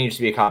that there needs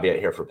to be a caveat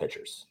here for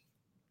pitchers.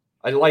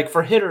 Like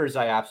for hitters,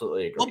 I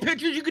absolutely agree. Well,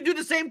 pitchers, you could do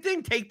the same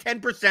thing. Take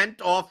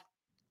 10% off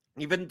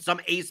even some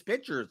ace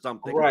pitcher or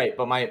something. Right.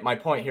 But my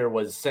point here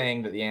was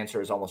saying that the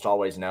answer is almost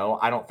always no.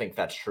 I don't think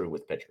that's true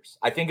with pitchers.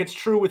 I think it's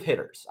true with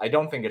hitters. I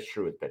don't think it's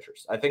true with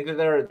pitchers. I think that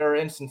there are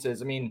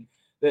instances. I mean,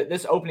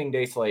 this opening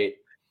day slate,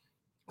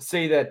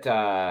 say that,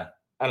 I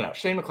don't know,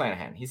 Shane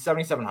McClanahan, he's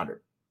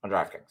 7,700 on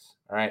DraftKings.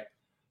 All right.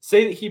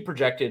 Say that he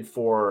projected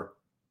for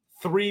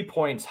 3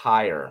 points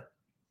higher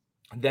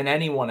than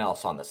anyone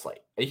else on the slate.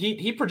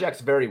 He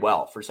projects very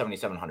well for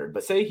 7,700,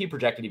 but say he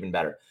projected even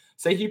better.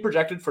 Say he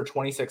projected for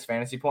 26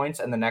 fantasy points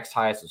and the next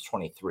highest was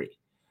 23.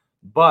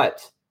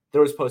 But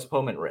there was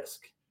postponement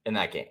risk in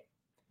that game.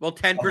 Well,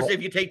 10%,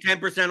 if you take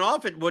 10%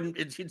 off,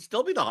 it'd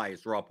still be the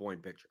highest raw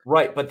point pitcher.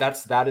 Right, but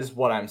that is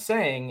what I'm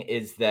saying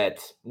is that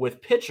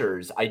with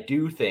pitchers, I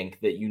do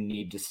think that you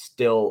need to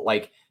still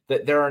like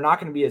that there are not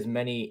going to be as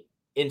many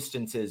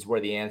instances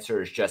where the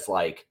answer is just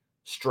like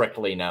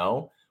strictly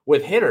no.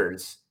 With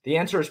hitters, the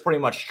answer is pretty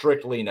much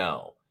strictly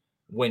no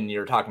when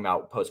you're talking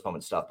about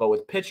postponement stuff. But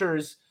with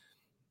pitchers,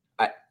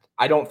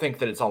 I don't think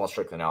that it's almost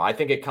strictly no. I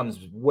think it comes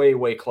way,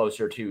 way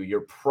closer to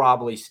you're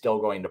probably still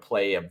going to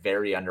play a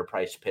very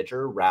underpriced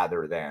pitcher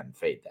rather than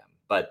fade them.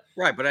 But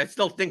right, but I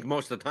still think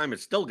most of the time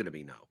it's still going to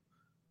be no.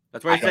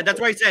 That's why I said.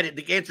 That's why I said it.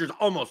 The answer is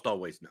almost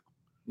always no.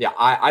 Yeah,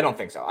 I don't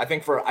think so. I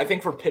think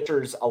for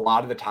pitchers, a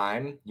lot of the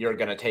time you're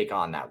going to take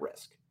on that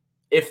risk.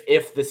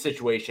 If the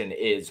situation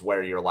is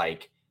where you're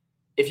like,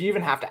 if you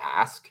even have to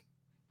ask,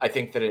 I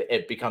think that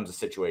it becomes a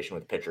situation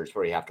with pitchers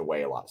where you have to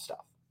weigh a lot of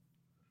stuff.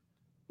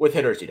 With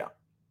hitters, you don't.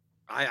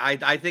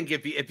 I think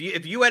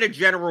if you had a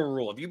general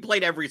rule, if you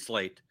played every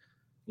slate,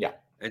 yeah,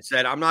 and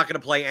said I'm not going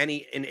to play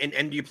any,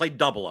 and you played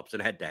double ups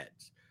and head to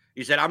heads,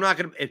 you said I'm not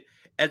going to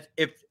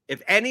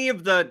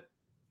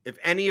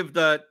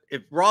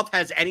if Roth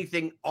has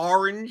anything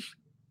orange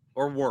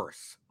or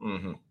worse,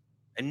 mm-hmm.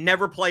 and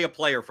never play a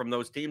player from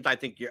those teams, I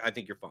think you're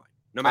fine.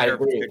 No matter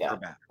if it's good or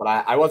bad. But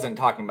I wasn't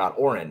talking about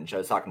orange. I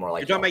was talking more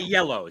like you're talking about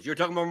yellows. You're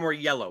talking about more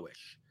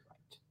yellowish.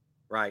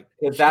 Right.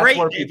 That's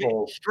where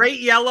people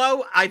straight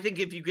yellow. I think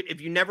if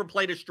you never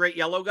played a straight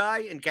yellow guy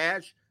in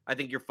cash, I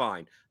think you're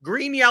fine.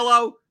 Green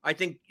yellow, I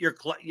think you're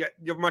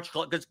much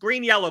because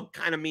green yellow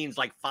kind of means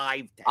like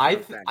 5-10%.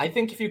 I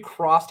think if you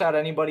crossed out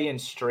anybody in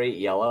straight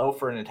yellow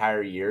for an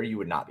entire year, you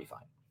would not be fine.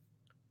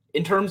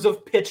 In terms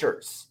of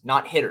pitchers,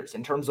 not hitters.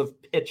 In terms of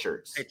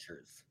pitchers.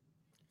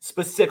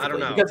 Specifically,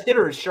 because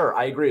hitters, sure,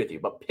 I agree with you,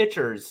 but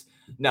pitchers,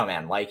 no,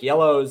 man. Like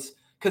yellows,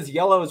 because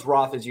yellows,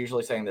 Roth is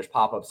usually saying there's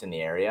pop-ups in the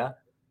area.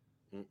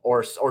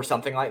 Or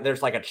something like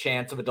there's like a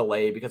chance of a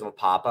delay because of a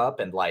pop-up.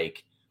 And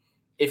like,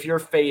 if you're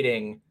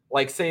fading,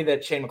 like say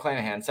that Shane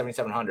McClanahan,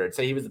 7,700,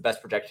 say he was the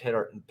best projected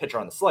pitcher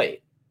on the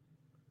slate.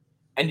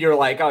 And you're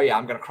like, oh yeah,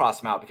 I'm going to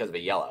cross him out because of a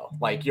yellow.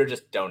 Like you're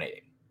just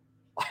donating.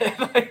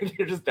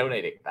 You're just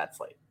donating that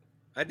slate.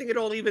 I think it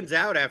all evens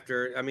out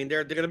after. I mean,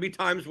 there are going to be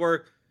times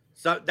where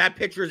that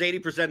pitcher is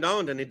 80%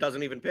 owned and he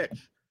doesn't even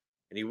pitch.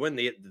 And you win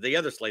the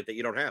other slate that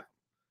you don't have.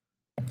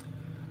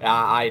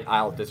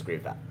 I'll disagree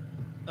with that.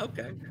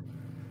 Okay.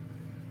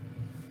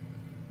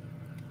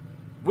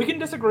 We can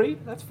disagree.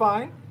 That's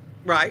fine.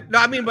 Right. No,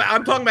 I mean, but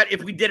I'm talking about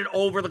if we did it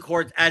over the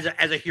course as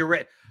a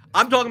heuristic.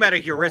 I'm talking about a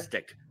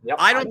heuristic. Yep,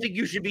 I don't think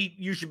you should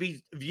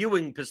be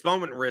viewing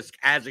postponement risk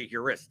as a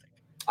heuristic.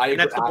 And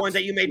that's the point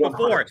that you made 100%.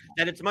 Before,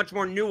 that it's much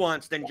more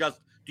nuanced than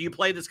just do you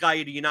play this guy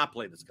or do you not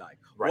play this guy?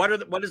 Right.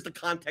 What is the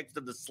context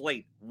of the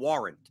slate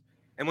warrant?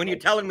 And when you're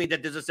telling me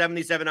that there's a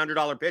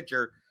 $7,700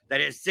 pitcher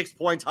that is 6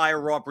 points higher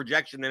raw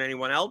projection than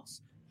anyone else,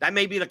 that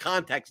may be the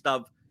context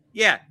of,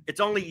 yeah, it's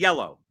only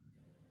yellow.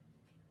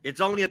 It's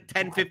only a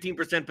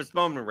 10-15%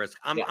 postponement risk.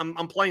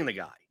 I'm playing the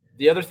guy.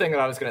 The other thing that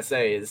I was going to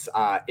say is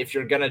if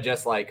you're going to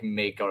just like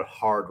make a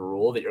hard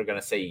rule that you're going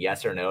to say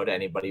yes or no to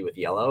anybody with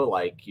yellow,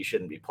 like you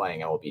shouldn't be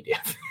playing MLB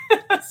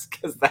DFS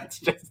because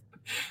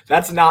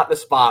that's not the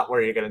spot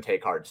where you're going to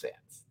take hard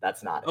stands.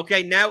 That's not it.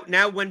 Okay.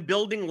 Now when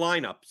building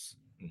lineups,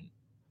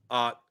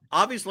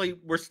 obviously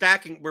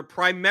we're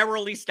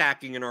primarily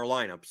stacking in our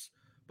lineups,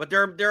 but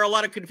there are a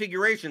lot of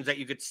configurations that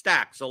you could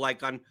stack. So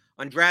like on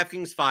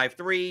DraftKings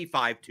 5-3,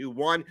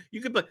 5-2-1, you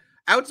could put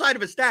outside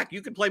of a stack,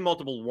 you could play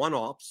multiple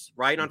one-offs,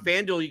 right? On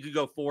FanDuel, you could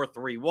go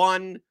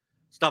 4-3-1,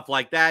 stuff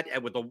like that,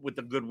 and with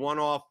a good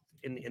one-off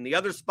in the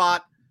other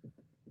spot.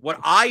 What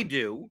I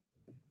do,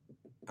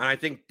 and I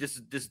think this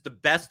is the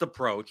best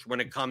approach when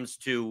it comes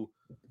to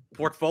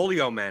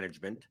portfolio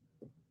management,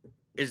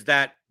 is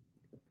that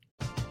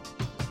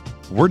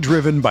we're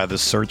driven by the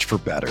search for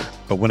better.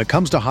 But when it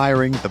comes to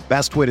hiring, the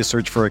best way to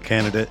search for a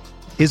candidate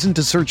isn't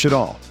to search at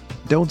all.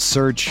 Don't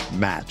search,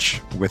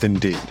 match with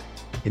Indeed.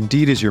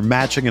 Indeed is your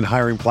matching and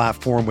hiring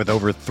platform with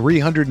over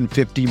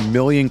 350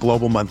 million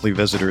global monthly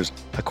visitors,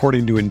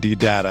 according to Indeed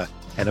data,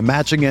 and a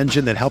matching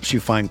engine that helps you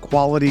find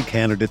quality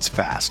candidates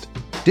fast.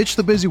 Ditch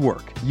the busy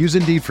work. Use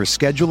Indeed for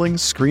scheduling,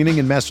 screening,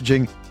 and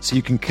messaging so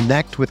you can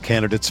connect with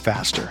candidates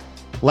faster.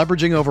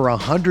 Leveraging over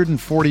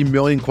 140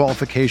 million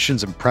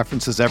qualifications and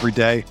preferences every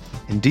day,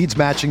 Indeed's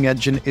matching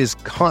engine is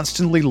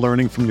constantly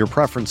learning from your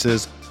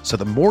preferences, so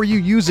the more you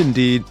use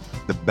Indeed,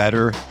 the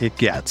better it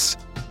gets.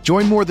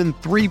 Join more than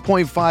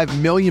 3.5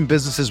 million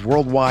businesses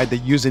worldwide that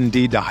use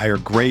Indeed to hire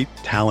great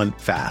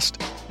talent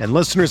fast. And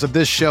listeners of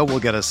this show will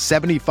get a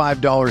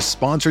 $75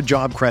 sponsored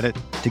job credit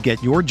to get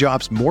your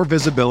jobs more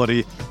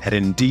visibility at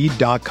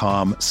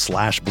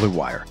Indeed.com/Blue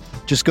Wire.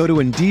 Just go to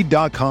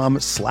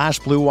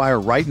Indeed.com/Blue Wire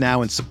right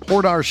now and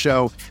support our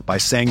show by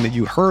saying that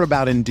you heard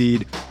about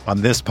Indeed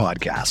on this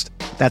podcast.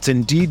 That's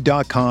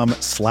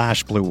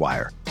Indeed.com/Blue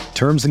Wire.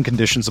 Terms and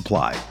conditions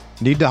apply.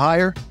 Need to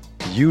hire?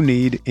 You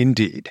need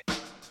Indeed.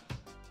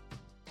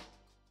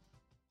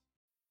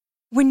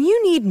 When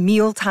you need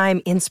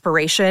mealtime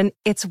inspiration,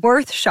 it's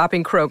worth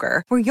shopping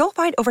Kroger, where you'll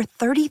find over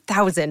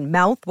 30,000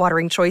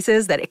 mouth-watering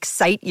choices that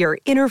excite your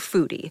inner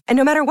foodie. And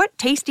no matter what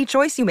tasty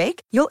choice you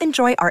make, you'll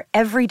enjoy our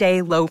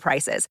everyday low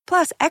prices,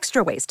 plus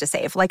extra ways to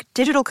save, like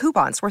digital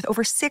coupons worth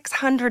over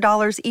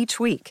 $600 each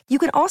week. You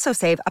can also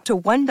save up to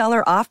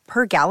 $1 off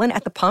per gallon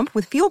at the pump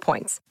with fuel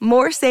points.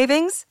 More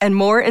savings and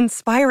more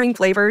inspiring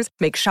flavors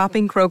make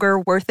shopping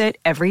Kroger worth it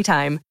every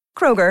time.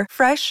 Kroger,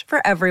 fresh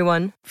for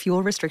everyone.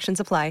 Fuel restrictions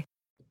apply.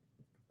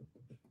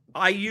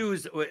 I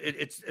use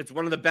it's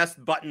one of the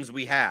best buttons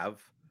we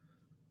have,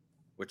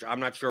 which I'm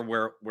not sure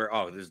where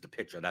oh, this is the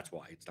picture. That's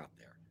why it's not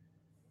there.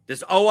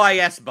 This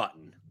OIS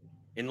button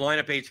in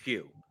Lineup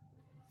HQ.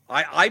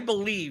 I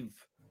believe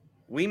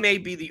we may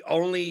be the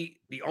only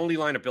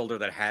lineup builder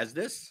that has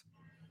this.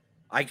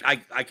 I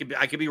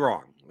could be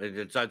wrong.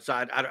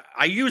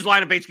 I use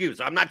Lineup HQ,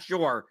 so I'm not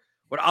sure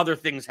what other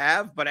things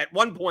have, but at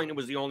one point it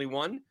was the only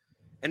one,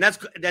 and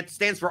that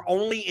stands for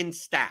only in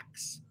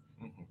stacks.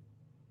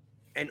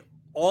 And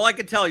all I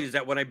can tell you is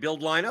that when I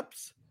build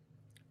lineups,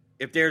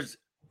 if there's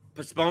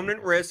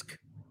postponement risk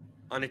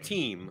on a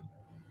team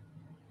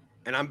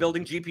and I'm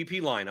building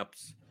GPP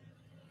lineups,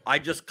 I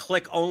just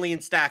click only in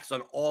stacks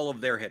on all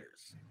of their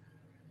hitters.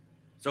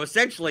 So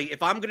essentially,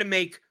 if I'm going to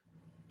make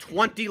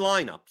 20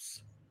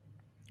 lineups,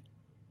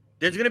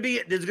 there's going to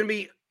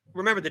be,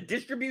 remember, the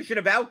distribution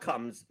of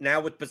outcomes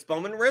now with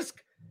postponement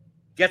risk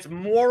gets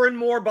more and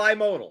more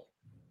bimodal,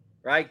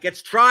 right?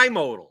 Gets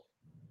trimodal.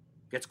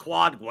 Gets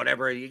quad,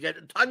 whatever. You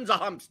get tons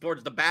of humps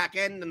towards the back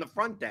end and the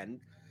front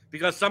end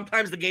because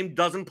sometimes the game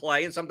doesn't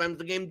play and sometimes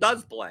the game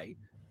does play.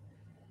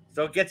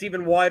 So it gets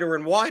even wider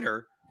and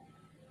wider.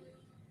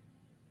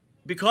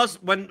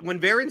 Because when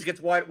variance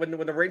gets wide, when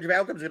the range of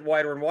outcomes get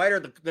wider and wider,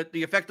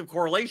 the effect of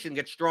correlation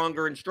gets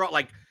stronger and stronger.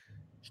 Like,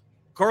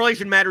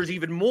 correlation matters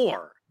even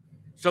more.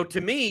 So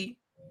to me,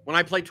 when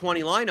I play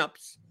 20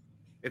 lineups,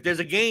 if there's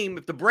a game,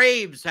 if the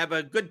Braves have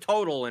a good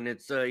total and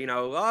it's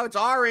it's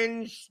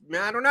orange,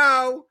 I don't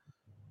know.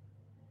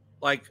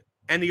 Like,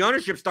 and the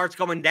ownership starts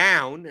coming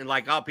down and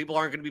like, oh, people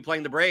aren't going to be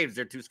playing the Braves.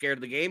 They're too scared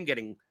of the game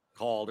getting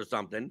called or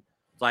something.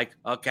 It's like,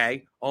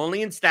 okay,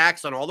 only in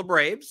stacks on all the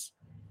Braves.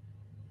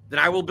 Then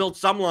I will build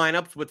some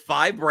lineups with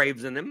 5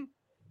 Braves in them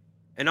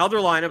and other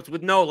lineups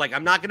with no, like,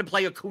 I'm not going to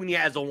play Acuna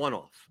as a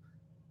one-off.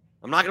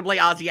 I'm not going to play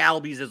Ozzy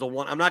Albies as a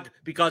one. I'm not,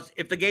 because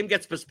if the game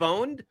gets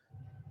postponed,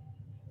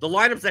 the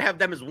lineups that have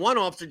them as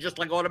one-offs are just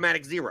like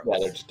automatic zeros. Yeah,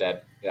 they're just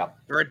dead. Yeah.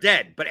 They're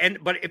dead. But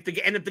if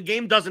the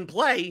game doesn't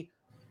play,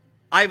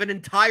 I have an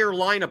entire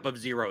lineup of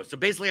zeros. So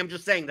basically, I'm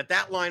just saying that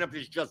lineup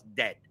is just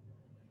dead.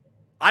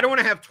 I don't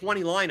want to have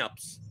 20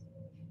 lineups.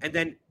 And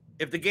then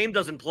if the game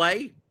doesn't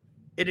play,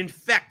 it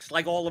infects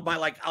like all of my,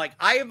 like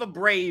I have a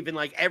Brave in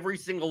like every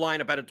single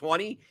lineup out of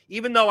 20,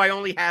 even though I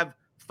only have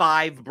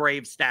 5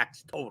 Brave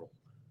stacks total.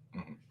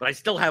 Mm-hmm. But I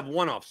still have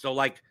one off. So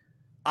like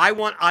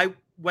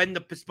when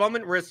the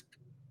postponement risk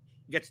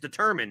gets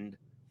determined,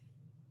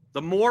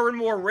 the more and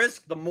more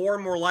risk, the more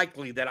and more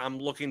likely that I'm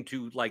looking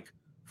to like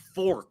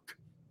fork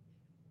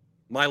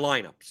my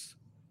lineups.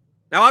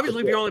 Now,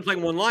 obviously, if you're only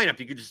playing one lineup,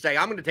 you could just say,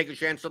 I'm going to take a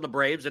chance on the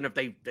Braves, and if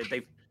they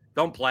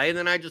don't play,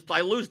 then I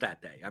lose that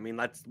day. I mean,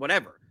 that's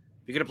whatever.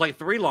 If you're going to play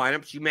 3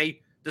 lineups, you may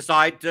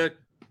decide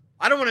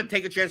I don't want to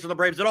take a chance on the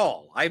Braves at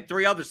all. I have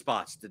 3 other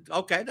spots.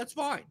 Okay, that's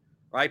fine,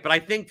 right? But I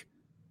think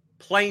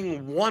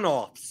playing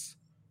one-offs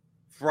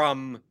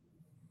from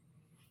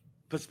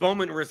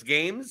postponement risk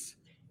games,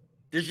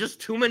 there's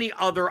just too many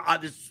other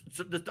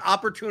the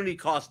opportunity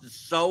cost is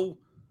so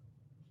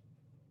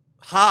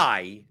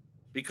high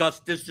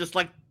because there's just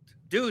like,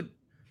 dude,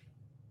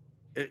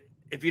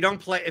 if you don't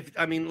play,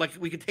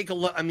 we could take a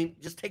look. I mean,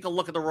 just take a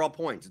look at the raw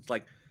points. It's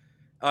like,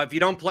 if you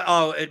don't play,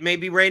 it may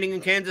be raining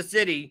in Kansas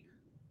City.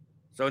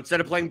 So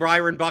instead of playing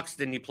Byron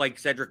Buxton, you play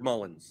Cedric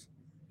Mullins.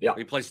 Yeah. Or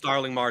you play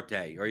Starling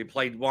Marte, or you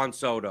play Juan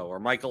Soto or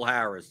Michael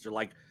Harris. Or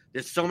like,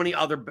 there's so many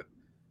other,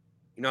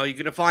 you're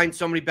going to find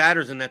so many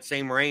batters in that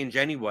same range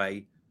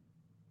anyway.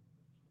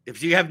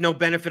 If you have no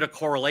benefit of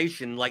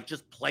correlation, like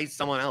just play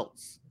someone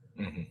else.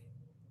 Mm-hmm.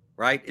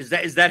 right? Is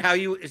that how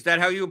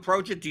you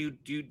approach it? Do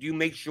you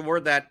make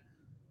sure that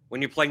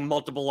when you're playing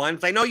multiple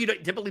lineups, I know you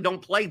typically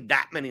don't play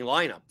that many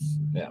lineups.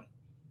 Yeah.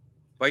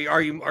 But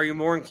are you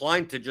more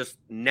inclined to just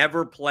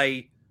never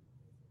play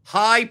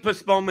high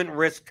postponement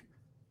risk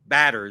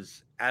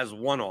batters as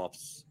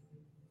one-offs,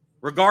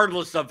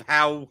 regardless of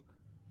how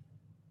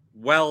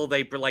well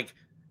they like?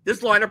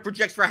 This lineup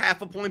projects for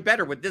half a point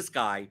better with this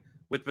guy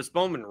with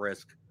postponement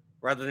risk,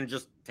 rather than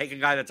just take a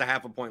guy that's a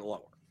half a point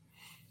lower.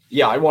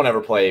 Yeah, I won't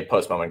ever play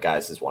postponement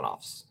guys as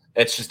one-offs.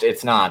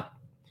 It's not.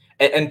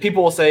 And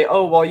people will say,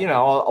 oh, well,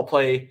 I'll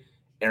play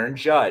Aaron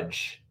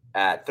Judge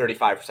at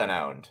 35%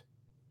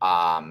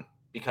 owned.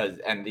 Because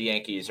the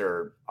Yankees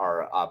are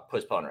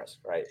postpone risk,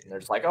 right? And they're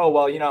just like, oh,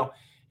 well,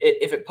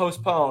 if it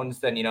postpones,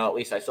 then, at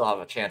least I still have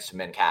a chance to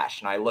min cash.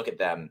 And I look at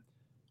them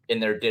in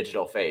their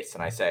digital face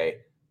and I say,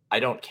 I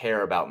don't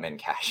care about min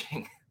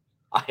cashing.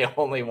 I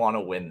only want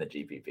to win the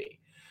GPP.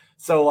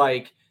 So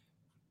like,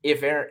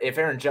 if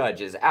Aaron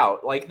Judge is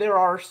out, like there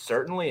are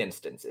certainly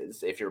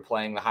instances if you're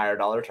playing the higher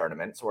dollar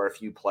tournaments where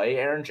if you play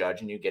Aaron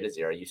Judge and you get a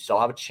 0, you still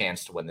have a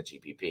chance to win the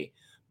GPP.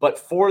 But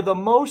for the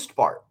most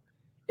part,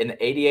 in the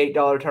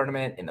 $88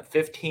 tournament, in the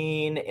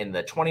 $15, in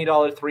the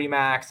 $20 3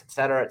 max, et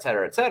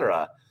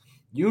cetera,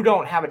 you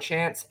don't have a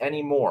chance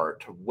anymore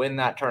to win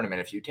that tournament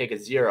if you take a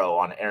 0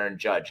 on Aaron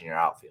Judge in your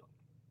outfield.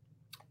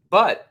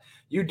 But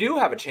you do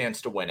have a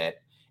chance to win it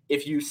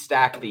if you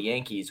stack the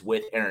Yankees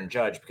with Aaron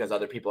Judge, because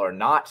other people are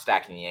not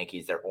stacking the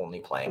Yankees. They're only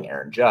playing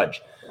Aaron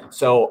Judge.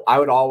 So I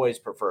would always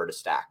prefer to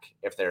stack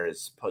if there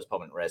is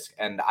postponement risk.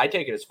 And I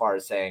take it as far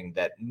as saying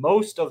that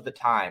most of the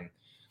time,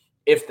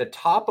 if the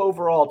top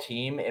overall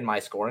team in my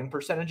scoring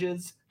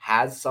percentages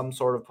has some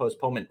sort of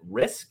postponement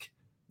risk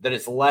that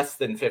is less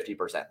than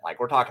 50%, like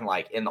we're talking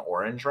like in the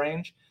orange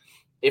range,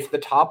 if the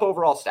top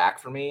overall stack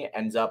for me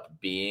ends up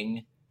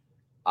being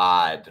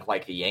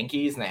like the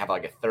Yankees and they have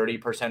like a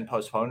 30%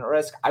 postponement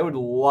risk, I would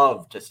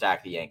love to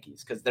stack the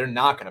Yankees because they're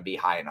not going to be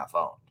high enough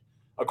owned.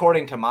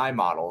 According to my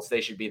models,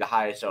 they should be the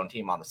highest owned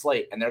team on the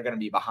slate, and they're going to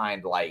be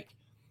behind like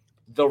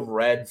the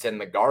Reds and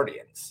the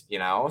Guardians,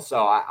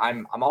 So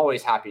I'm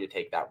always happy to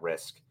take that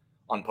risk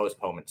on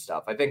postponement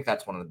stuff. I think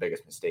that's one of the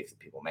biggest mistakes that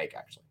people make,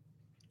 actually.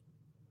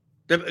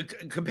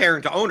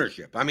 Comparing to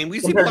ownership. I mean, we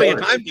see plenty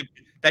of times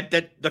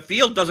that the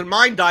field doesn't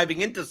mind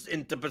diving into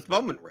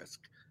postponement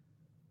risk.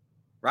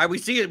 Right? We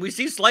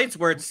see slates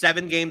where it's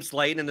 7-game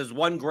slate and there's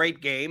one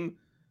great game.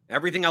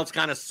 Everything else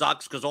kind of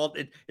sucks because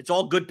it's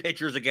all good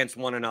pitchers against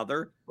one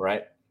another.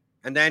 Right.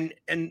 And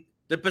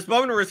the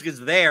postponement risk is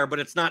there, but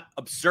it's not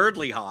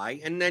absurdly high.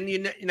 And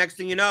then next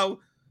thing you know,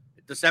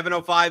 the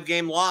 7:05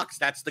 game locks.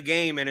 That's the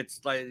game, and it's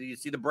like you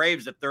see the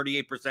Braves at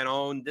 38%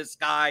 owned. This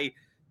guy,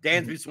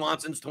 Dansby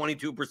Swanson's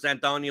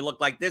 22% owned. You look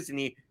like this, and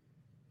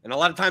a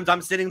lot of times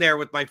I'm sitting there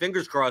with my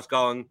fingers crossed,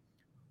 going,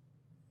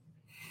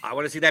 I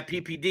want to see that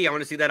PPD. I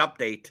want to see that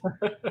update.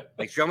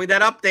 Like, show me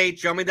that update.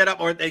 Show me that up.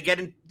 Or they get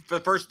in for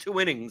the first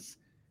 2 innings,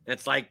 and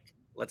it's like,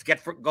 let's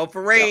go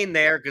for rain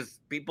there because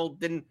people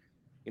didn't.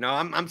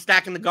 I'm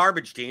stacking the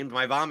garbage teams,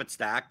 my vomit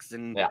stacks,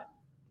 and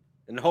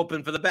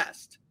hoping for the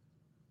best.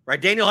 Right?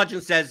 Daniel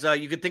Hutchins says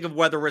you could think of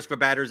weather risk for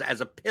batters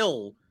as a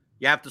pill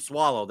you have to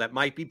swallow that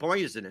might be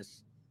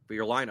poisonous for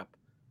your lineup.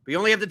 But you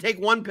only have to take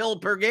 1 pill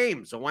per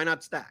game, so why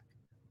not stack?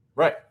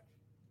 Right.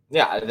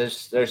 Yeah,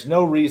 there's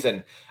no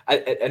reason.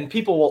 And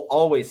people will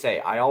always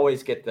say, I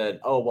always get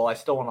I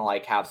still want to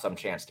like have some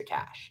chance to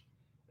cash.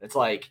 It's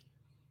like,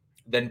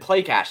 then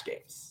play cash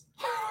games.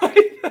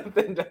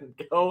 then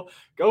go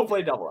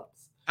play double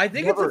ups. I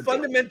think it's a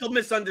fundamental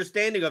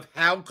misunderstanding of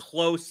how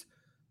close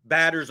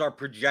batters are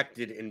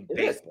projected in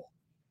baseball.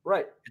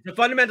 Right. It's a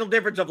fundamental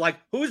difference of like,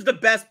 who's the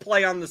best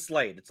play on the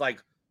slate? It's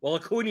like, well,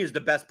 Acuna is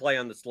the best play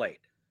on the slate.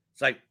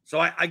 It's like, so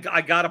I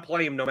got to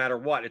play him no matter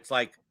what. It's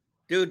like,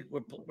 dude,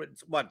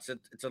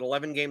 it's an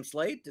 11-game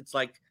slate. It's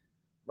like,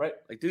 right.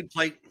 Like, dude,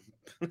 play.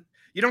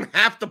 You don't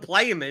have to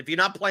play him. If you're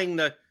not playing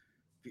the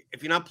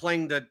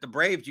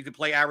Braves, you could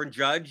play Aaron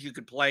Judge. You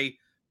could play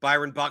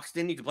Byron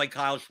Buxton. You could play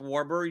Kyle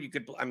Schwarber. You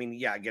could,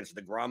 against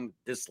the Grum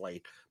this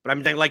slate. But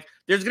I'm saying, like,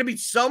 there's going to be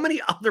so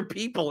many other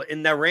people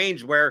in that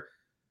range where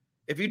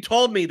if you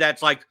told me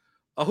that's like,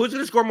 who's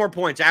going to score more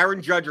points,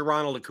 Aaron Judge or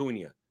Ronald Acuna?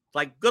 It's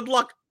like, good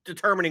luck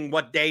determining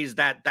what days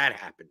that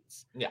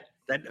happens. Yeah.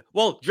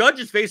 Judge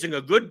is facing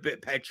a good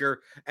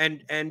pitcher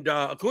and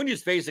Acuna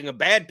is facing a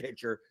bad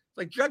pitcher. It's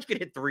like Judge could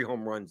hit 3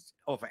 home runs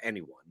off of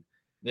anyone.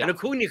 Yeah. And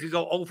Acuna could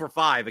go 0 for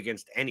 5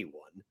 against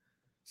anyone.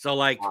 So,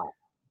 like,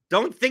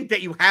 don't think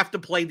that you have to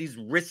play these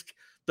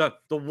the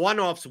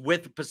one-offs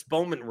with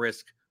postponement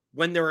risk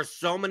when there are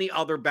so many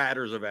other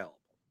batters available.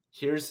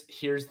 Here's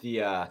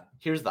the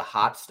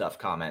hot stuff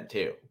comment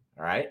too.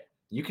 All right.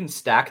 You can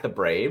stack the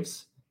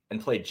Braves and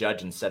play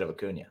Judge instead of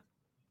Acuna.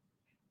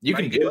 You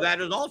can do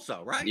that as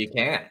also, right? You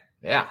can.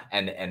 Yeah.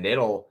 And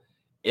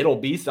it'll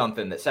be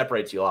something that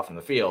separates you off from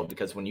the field,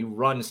 because when you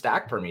run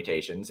stack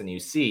permutations and you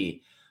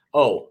see,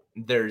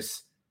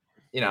 there's,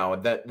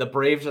 the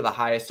Braves are the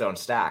highest owned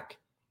stack,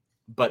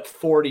 but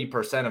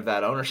 40% of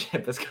that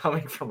ownership is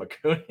coming from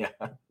Acuna.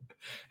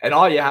 And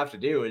all you have to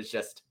do is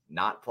just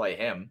not play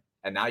him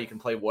And now you can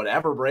play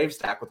whatever Brave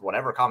stack with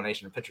whatever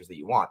combination of pitchers that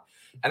you want.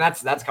 And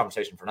that's a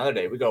conversation for another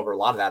day. We go over a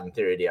lot of that in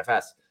Theory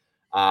DFS.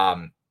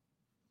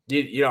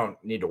 You don't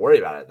need to worry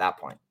about it at that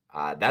point.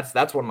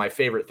 That's one of my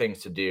favorite things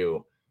to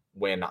do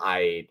when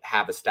I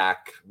have a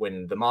stack,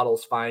 when the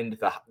models find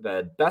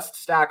the best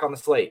stack on the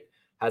slate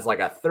has like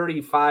a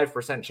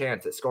 35%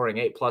 chance at scoring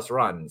 8+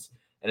 runs,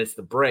 and it's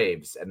the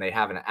Braves, and they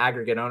have an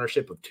aggregate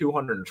ownership of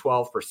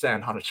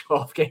 212% on a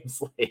 12-game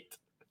slate.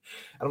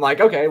 And I'm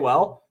like, okay,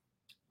 well,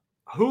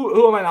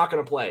 who am I not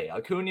going to play?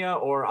 Acuna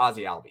or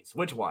Ozzy Albies?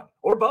 Which one?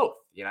 Or both,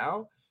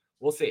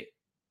 We'll see.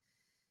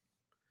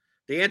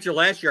 The answer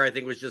last year, I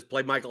think, was just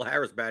play Michael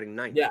Harris batting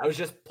ninth. Yeah, I was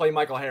just play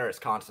Michael Harris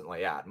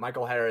constantly. Yeah,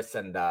 Michael Harris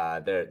and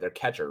their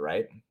catcher,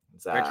 right?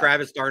 It's,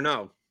 Travis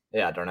d'Arnaud.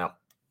 Yeah, d'Arnaud.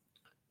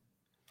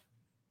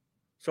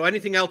 So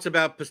anything else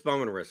about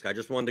postponement risk? I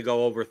just wanted to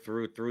go over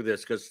through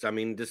this because,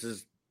 this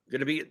is going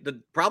to be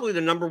probably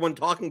the number one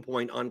talking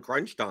point on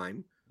Crunch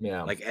Time.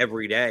 Yeah. Like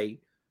every day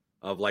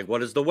of like, what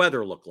does the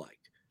weather look like?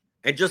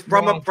 And just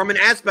from an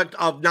aspect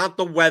of not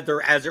the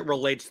weather as it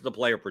relates to the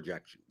player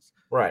projections.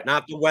 Right.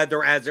 Not the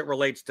weather as it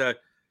relates to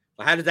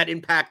how does that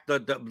impact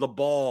the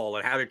ball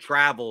and how it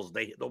travels,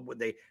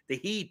 the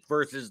heat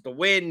versus the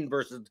wind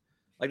versus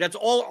like that's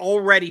all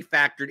already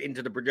factored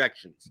into the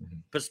projections. Mm-hmm.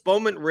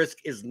 Postponement risk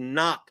is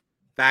not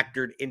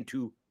factored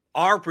into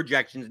our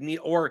projections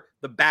or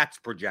the bats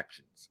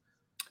projections.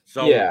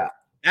 So yeah,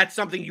 that's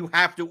something you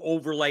have to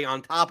overlay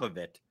on top of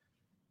it.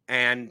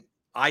 And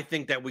I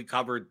think that we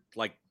covered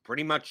like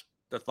pretty much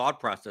the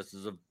thought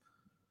processes of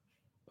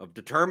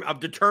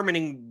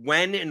determining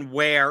when and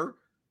where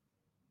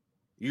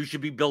you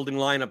should be building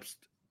lineups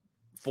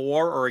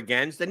for or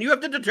against. And you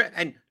have to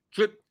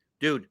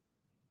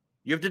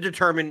you have to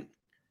determine,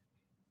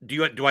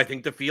 do I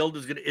think the field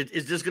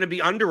is this going to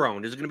be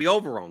under-owned? Is it going to be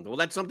over-owned? Well,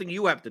 that's something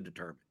you have to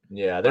determine.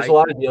 Yeah, there's a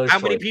lot of dealers. How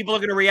many people are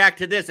going to react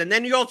to this? And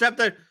then you also have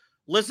to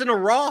listen to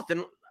Roth.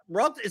 And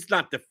Roth is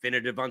not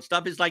definitive on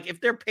stuff. It's like, if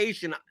they're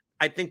patient,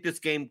 I think this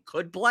game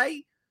could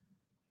play.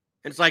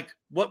 And it's like,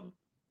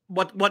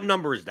 what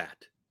number is that?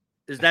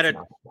 Is that a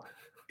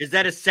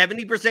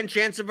 70%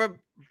 chance of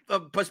a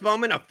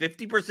postponement, a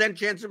 50%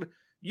 chance of?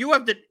 You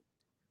have to.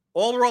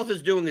 All Roth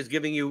is doing is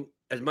giving you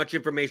as much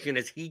information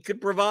as he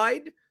could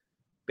provide,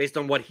 based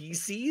on what he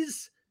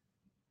sees.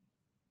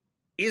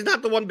 He's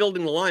not the one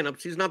building the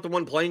lineups. He's not the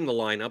one playing the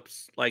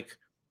lineups. Like,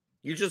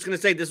 you're just going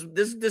to say this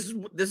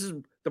is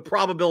the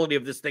probability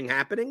of this thing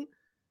happening.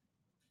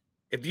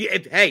 If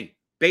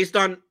based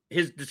on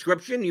his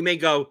description, you may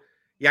go,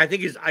 yeah, I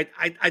think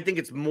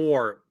it's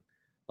more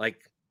like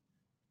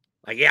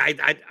yeah,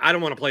 I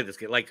don't want to play this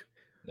game. Like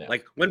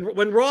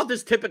when Roth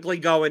is typically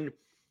going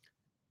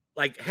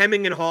like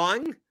hemming and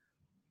hawing,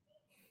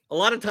 a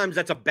lot of times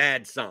that's a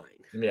bad sign.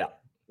 Yeah.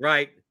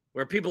 Right?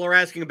 Where people are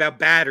asking about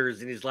batters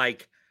and he's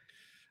like,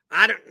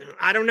 I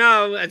don't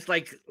know. It's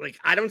like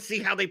I don't see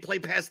how they play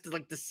past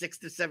like the 6th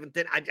to 7th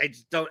inning.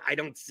 I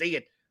don't see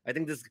it. I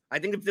think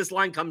if this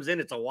line comes in,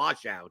 it's a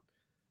washout.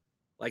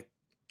 Like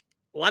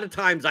a lot of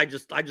times I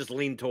just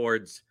lean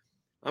towards,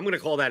 I'm going to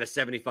call that a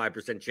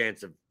 75%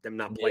 chance of them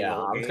not playing. Yeah,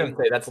 I was going to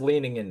say that's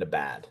leaning into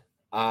bad.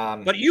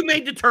 But you may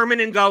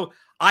determine and go,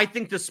 I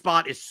think the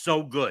spot is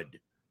so good.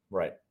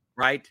 Right.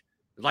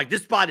 Like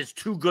this spot is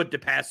too good to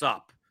pass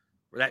up.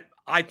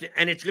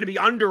 And it's going to be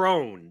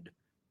under-owned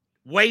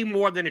way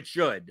more than it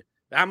should.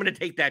 I'm going to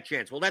take that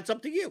chance. Well, that's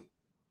up to you.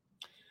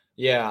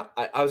 Yeah,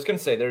 I was going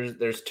to say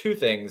there's two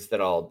things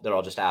that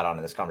I'll just add on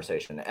to this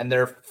conversation, and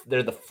they're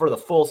for the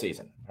full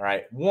season. All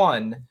right,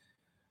 one,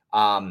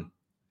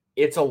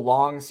 it's a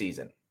long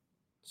season,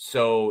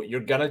 so you're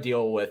going to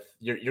deal with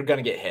you're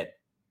going to get hit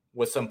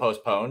with some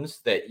postpones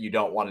that you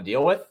don't want to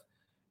deal with,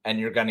 and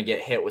you're going to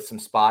get hit with some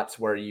spots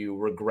where you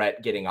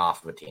regret getting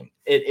off of a team.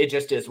 It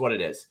just is what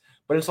it is.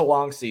 But it's a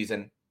long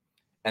season,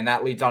 and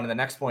that leads on to the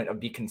next point of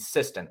be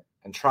consistent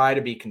and try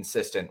to be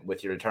consistent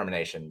with your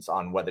determinations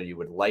on whether you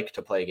would like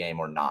to play a game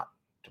or not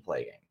to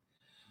play a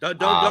game.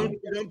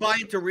 Don't buy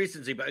into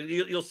recency, but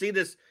you'll see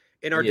this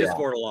in our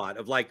Discord a lot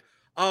of like,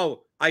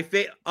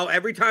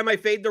 every time I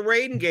fade the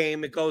rain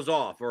game, it goes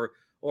off,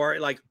 or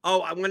like,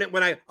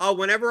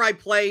 whenever I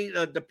play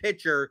the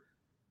pitcher,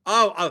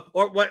 or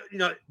what,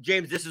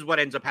 James, this is what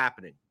ends up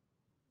happening.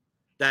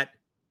 That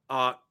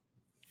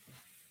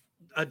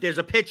there's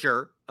a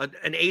pitcher,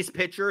 an ace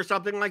pitcher or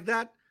something like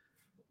that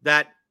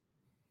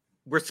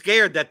we're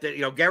scared that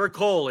Garrett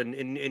Cole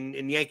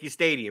in Yankee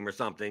Stadium or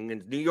something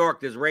in New York,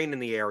 there's rain in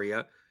the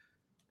area,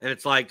 and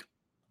it's like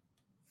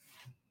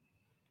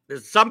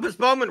there's some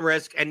postponement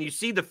risk, and you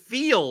see the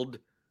field,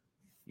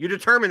 you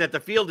determine that the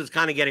field is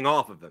kind of getting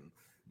off of him.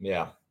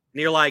 Yeah,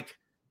 and you're like,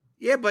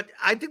 yeah, but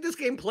I think this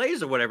game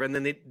plays or whatever, and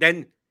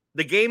then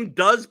the game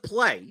does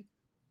play.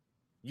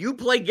 You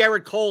play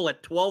Garrett Cole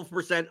at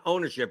 12%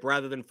 ownership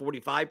rather than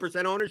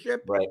 45%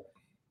 ownership, right?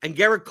 And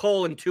Garrett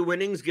Cole in 2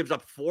 innings gives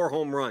up 4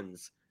 home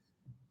runs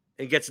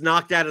and gets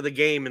knocked out of the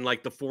game in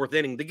like the 4th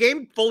inning. The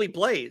game fully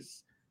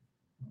plays.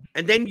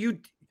 And then you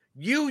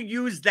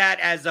use that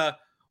as I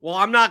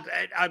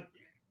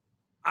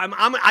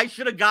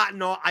should have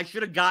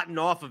gotten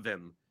off of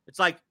him. It's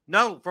like,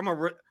 no,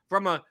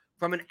 from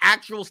an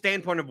actual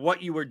standpoint of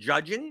what you were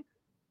judging,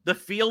 the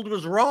field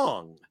was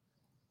wrong,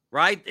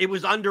 right? It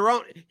was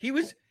under-owned.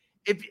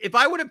 If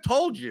I would have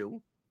told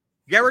you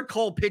Garrett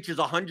Cole pitches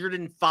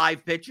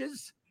 105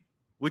 pitches,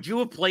 would you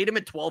have played him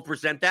at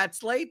 12% that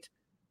slate?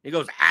 He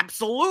goes,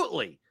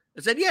 absolutely.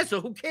 I said, yeah,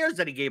 so who cares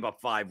that he gave up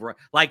 5?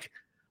 Like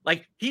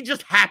he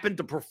just happened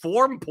to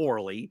perform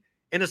poorly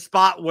in a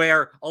spot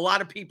where a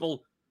lot of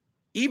people,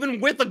 even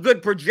with a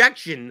good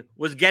projection,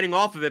 was getting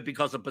off of it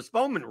because of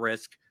postponement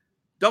risk.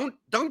 Don't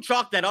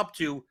chalk that up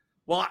to,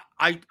 well,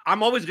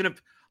 I'm always gonna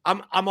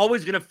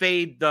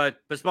fade the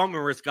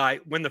postponement risk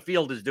guy when the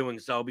field is doing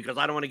so because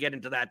I don't want to get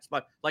into that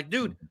spot. Like,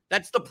 dude,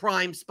 that's the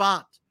prime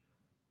spot.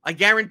 I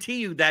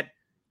guarantee you that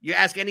you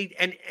ask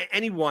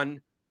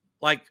anyone,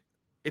 like,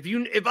 if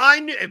I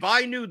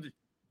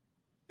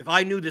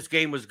knew this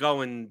game was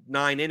going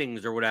 9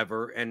 innings or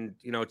whatever, and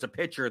it's a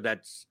pitcher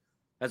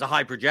has a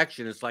high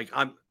projection, it's like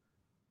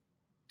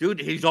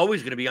he's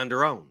always going to be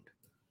under-owned.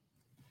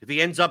 If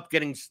he ends up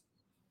getting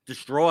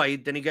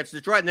destroyed, then he gets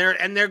destroyed.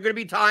 And there are going to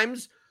be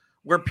times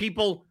where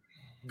people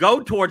go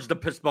towards the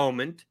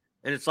postponement,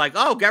 and it's like,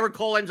 oh, Garrett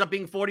Cole ends up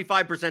being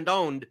 45%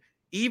 owned,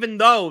 even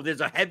though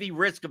there's a heavy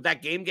risk of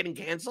that game getting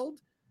canceled.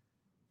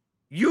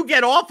 You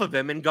get off of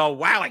him and go,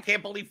 wow, I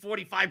can't believe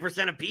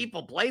 45% of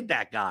people played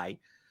that guy.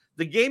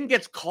 The game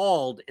gets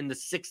called in the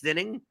 6th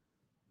inning,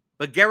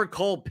 but Garrett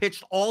Cole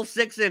pitched all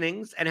 6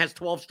 innings and has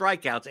 12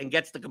 strikeouts and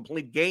gets the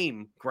complete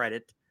game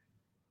credit.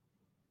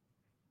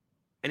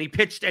 And he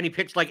pitched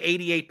like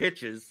 88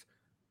 pitches.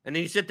 And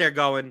then you sit there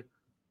going,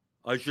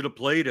 I should have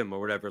played him or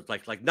whatever. It's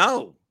like,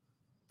 no.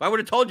 If I would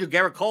have told you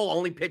Garrett Cole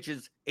only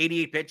pitches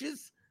 88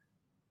 pitches,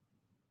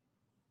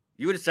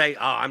 you would say, oh,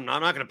 I'm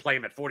not going to play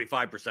him at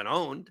 45%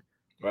 owned.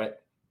 Right.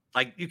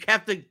 Like, you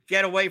have to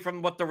get away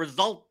from what the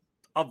result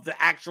of the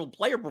actual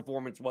player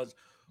performance was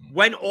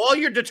when all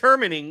you're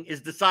determining is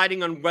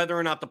deciding on whether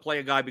or not to play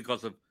a guy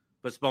because of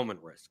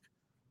postponement risk.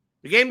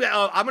 The game,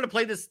 I'm going to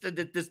play this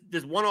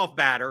one-off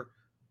batter.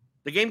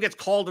 The game gets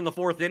called in the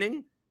 4th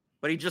inning,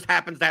 but he just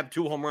happens to have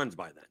 2 home runs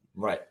by then.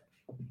 Right.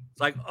 It's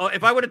like,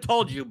 if I would have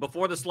told you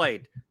before the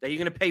slate that you're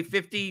going to pay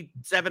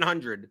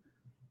 $5,700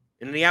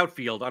 in the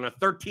outfield on a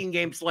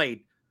 13-game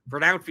slate for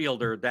an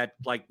outfielder that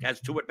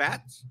has 2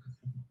 at-bats,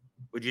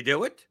 would you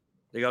do it?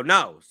 They go,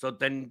 no. So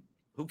then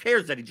who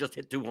cares that he just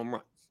hit 2 home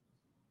runs?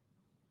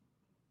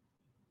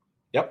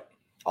 Yep.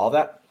 All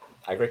that.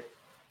 I agree.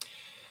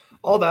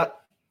 All that.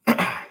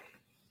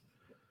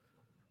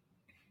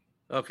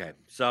 Okay.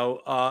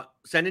 So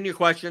send in your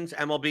questions,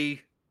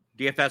 MLB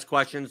DFS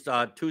questions.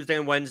 Tuesday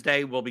and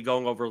Wednesday, we'll be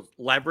going over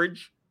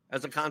leverage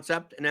as a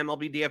concept in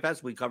MLB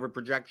DFS. We covered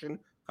projection,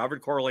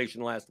 covered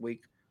correlation last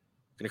week.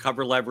 Going to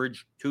cover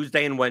leverage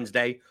Tuesday and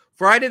Wednesday.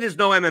 Friday, there's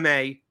no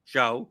MMA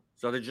show,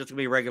 so there's just going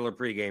to be a regular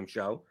pregame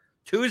show.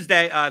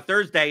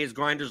 Thursday is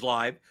Grinders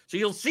Live. So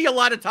you'll see a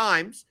lot of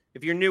times,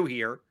 if you're new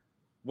here,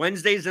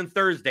 Wednesdays and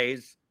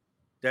Thursdays,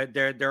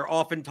 they're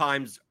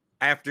oftentimes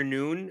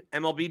afternoon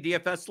MLB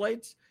DFS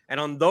slates. And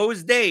on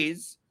those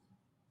days,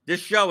 this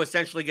show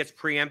essentially gets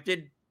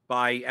preempted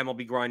by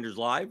MLB Grinders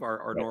Live,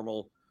 our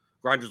normal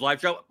Grinders Live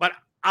show. But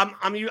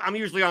I'm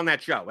usually on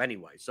that show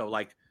anyway. So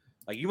like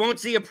you won't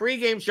see a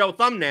pregame show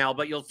thumbnail,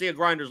 but you'll see a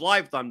Grinders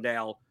Live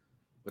thumbnail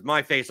with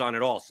my face on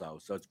it also.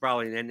 So it's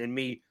probably and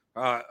me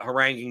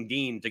haranguing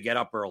Dean to get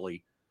up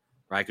early,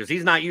 right? Because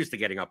he's not used to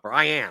getting up early.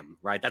 I am,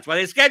 right? That's why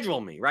they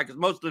schedule me, right?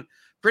 Because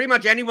pretty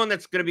much anyone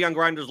that's going to be on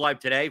Grinders Live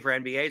today for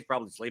NBA is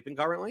probably sleeping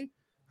currently,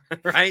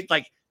 right?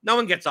 Like, no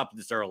one gets up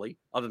this early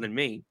other than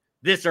me.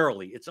 This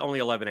early. It's only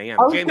 11 a.m.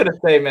 I was going to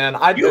say, man,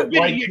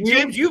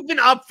 James, you've been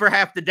up for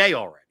half the day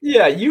already.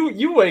 Yeah,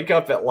 you wake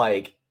up at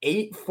like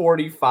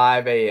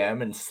 8:45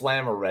 a.m. and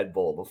slam a Red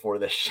Bull before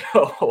the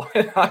show.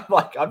 And I'm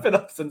like, I've been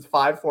up since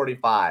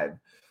 5:45.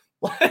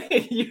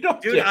 Like, you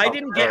don't, dude. I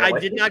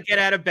did not get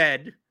out of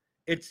bed.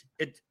 This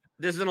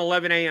is an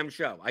 11 a.m.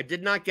 show. I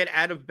did not get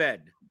out of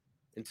bed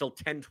until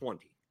 10:20.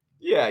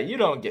 Yeah, you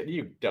don't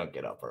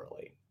get up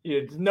early.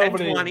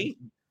 Nobody. 10:20.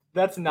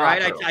 That's not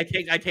right.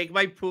 I take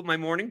my poop, my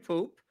morning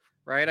poop.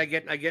 Right. I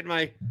get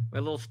my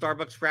little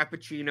Starbucks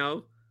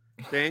Frappuccino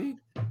thing,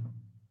 and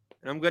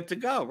I'm good to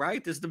go.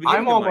 Right. This is the beginning.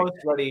 I'm almost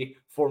ready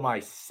for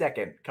my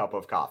second cup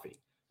of coffee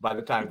by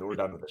the time that we're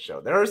done with the show.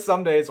 There are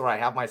some days where I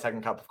have my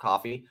second cup of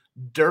coffee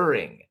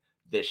during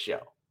this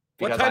show.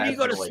 What time do you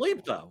go to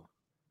sleep though?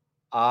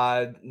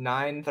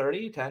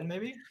 9:30, 10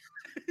 maybe.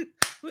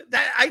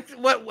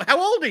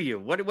 How old are you?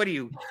 What are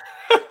you?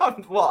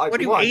 Well, what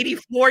are you,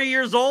 84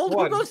 years old?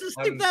 Who goes to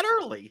sleep that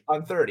early?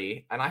 I'm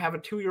 30, and I have a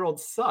 2-year-old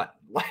son.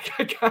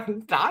 Like,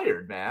 I'm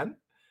tired, man.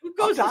 Who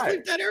goes to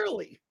sleep that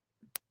early?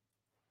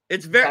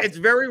 It's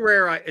very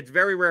rare.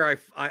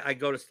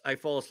 I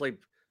fall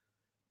asleep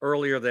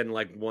earlier than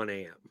like 1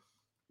 a.m.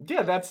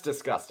 Yeah, that's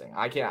disgusting.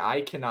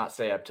 I cannot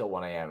stay up till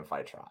 1 a.m. if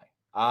I try.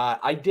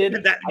 I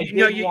did.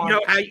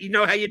 You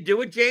know how you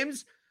do it,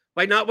 James?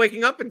 By not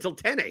waking up until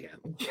 10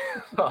 a.m.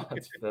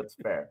 That's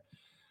fair.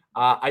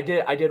 I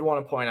did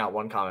want to point out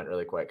one comment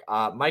really quick.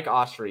 Mike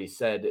Ostry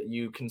said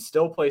you can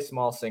still play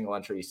small single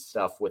entry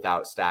stuff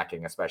without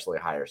stacking, especially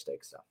higher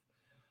stakes stuff.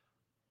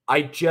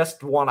 I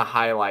just want to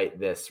highlight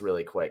this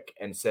really quick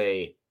and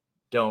say,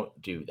 don't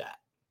do that.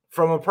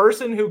 From a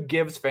person who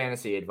gives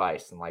fantasy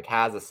advice and like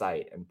has a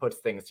site and puts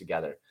things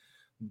together,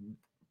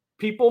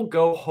 people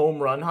go home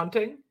run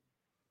hunting,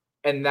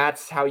 and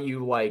that's how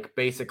you like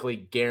basically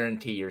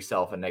guarantee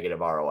yourself a negative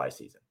ROI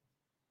season.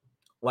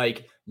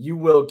 Like you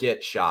will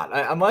get shot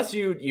unless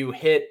you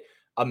hit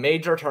a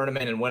major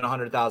tournament and win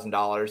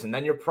 $100,000, and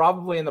then you're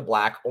probably in the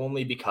black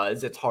only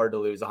because it's hard to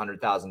lose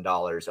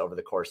 $100,000 over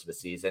the course of a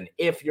season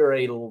if you're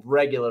a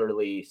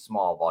regularly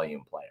small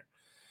volume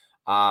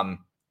player.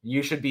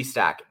 You should be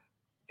stacking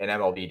in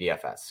MLB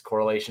DFS.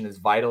 Correlation is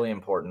vitally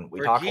important. We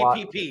talk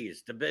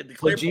GPPs. The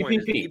clear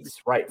point is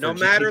right? No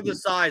matter the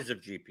size of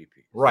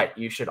GPPs, right?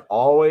 You should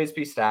always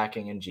be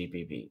stacking in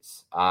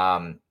GPPs.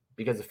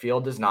 Because the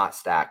field does not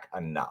stack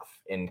enough.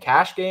 In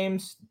cash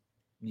games,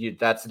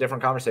 that's a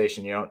different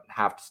conversation. You don't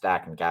have to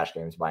stack in cash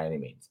games by any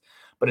means.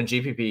 But in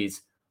GPPs,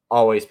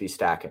 always be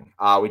stacking.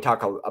 We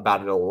talk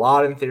about it a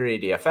lot in Theory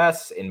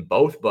DFS in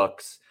both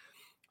books.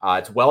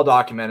 It's well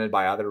documented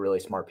by other really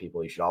smart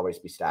people. You should always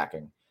be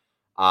stacking.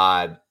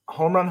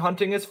 Home run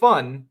hunting is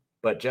fun,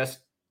 but just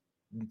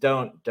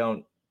don't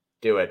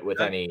do it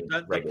with any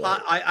regular.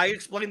 I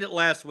explained it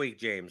last week,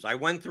 James. I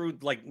went through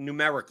like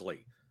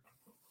numerically.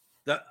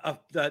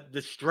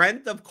 The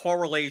strength of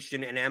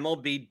correlation in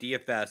MLB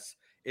DFS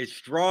is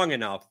strong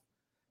enough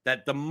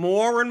that the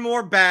more and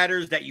more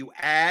batters that you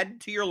add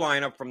to your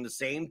lineup from the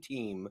same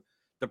team,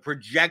 the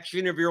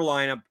projection of your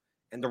lineup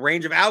and the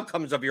range of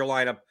outcomes of your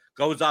lineup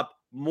goes up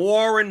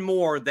more and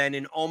more than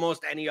in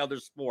almost any other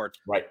sport,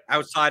 right?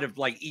 Outside of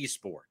like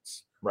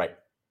esports, right?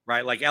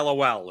 Like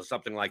LOL or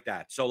something like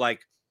that. So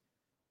like,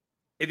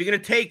 if you're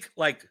going to take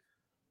like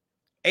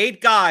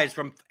 8 guys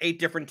from 8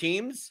 different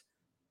teams,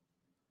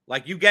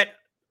 like you get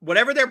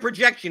whatever their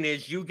projection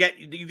is, you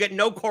get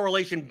no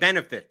correlation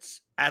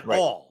benefits at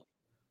all.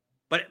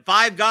 But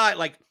 5 guys,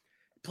 like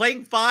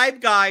playing 5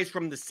 guys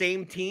from the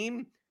same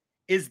team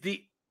is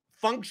the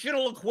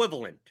functional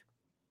equivalent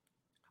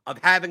of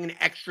having an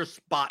extra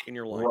spot in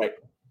your lineup. Right.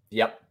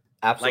 Yep.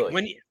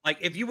 Absolutely.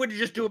 If you were to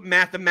just do it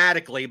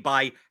mathematically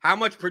by how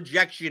much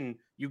projection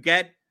you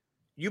get,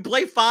 you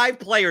play 5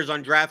 players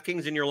on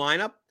DraftKings in your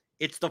lineup.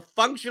 It's the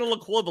functional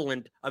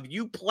equivalent of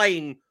you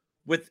playing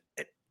with.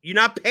 You're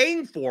not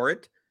paying for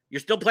it. You're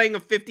still playing a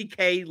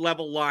 50K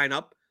level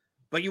lineup,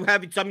 but you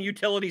have some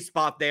utility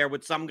spot there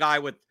with some guy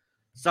with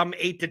some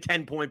 8 to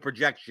 10 point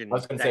projection. I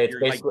was going to say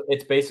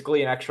it's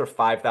basically an extra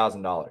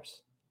 $5,000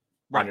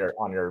 right.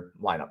 on your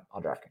lineup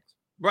on DraftKings.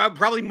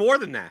 Probably more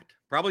than that.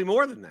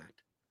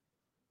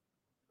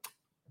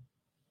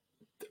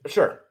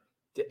 Sure.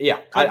 Yeah.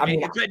 I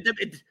mean,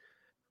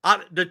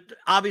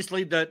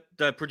 obviously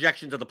the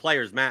projections of the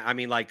players, Matt. I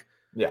mean, like.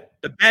 Yeah.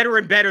 The better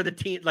and better the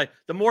team, like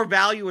the more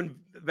value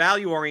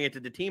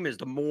oriented the team is,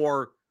 the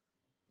more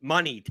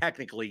money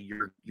technically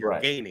you're right.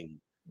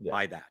 Gaining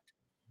by that.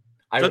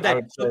 I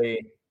would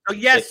say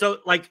so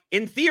like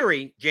in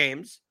theory,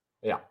 James,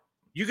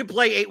 you could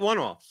play 8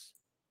 one-offs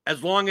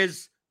as long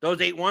as those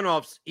 8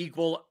 one-offs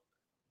equal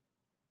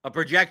a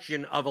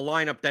projection of a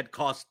lineup that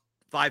costs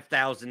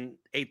 5,000,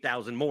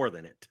 8,000 more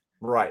than it.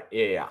 Right.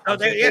 Yeah. So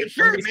maybe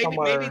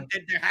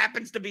there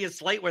happens to be a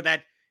slate where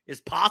that is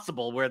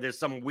possible, where there's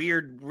some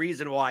weird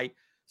reason why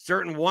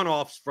certain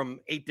one-offs from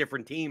 8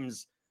 different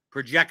teams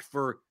project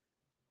for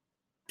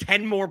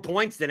 10 more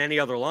points than any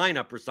other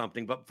lineup or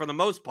something. But for the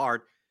most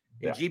part,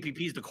 in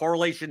GPPs, the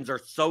correlations are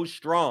so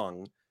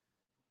strong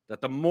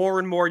that the more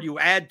and more you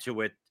add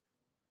to it,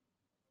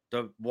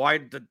 in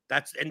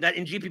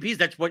GPPs,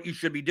 that's what you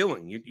should be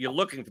doing. You're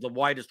looking for the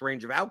widest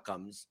range of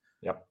outcomes.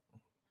 Yep.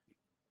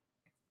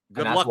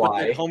 Good luck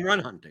with the home run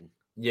hunting.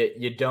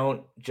 You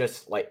don't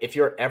just like, if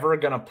you're ever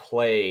going to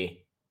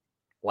play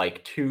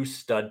like 2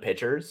 stud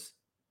pitchers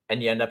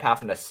and you end up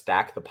having to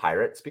stack the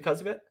Pirates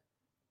because of it,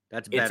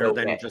 that's better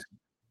than just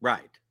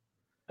right.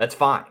 That's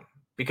fine,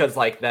 because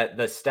like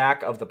the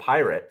stack of the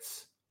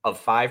Pirates of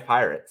 5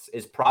 Pirates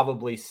is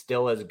probably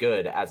still as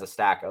good as a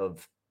stack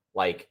of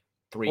like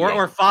 3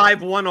 or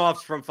 5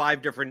 one-offs from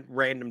 5 different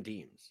random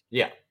teams.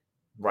 Yeah.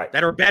 Right.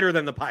 That are better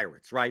than the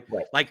Pirates, right?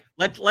 Right. Like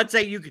let's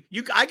say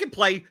I could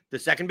play the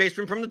second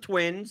baseman from the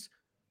Twins,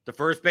 the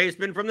first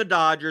baseman from the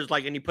Dodgers,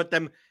 and you put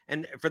them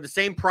and for the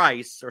same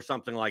price or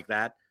something like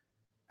that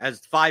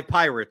as 5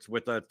 Pirates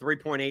with a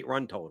 3.8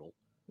 run total.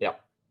 Yeah.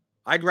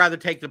 I'd rather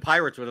take the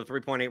Pirates with a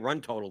 3.8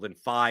 run total than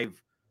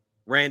 5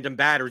 random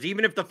batters,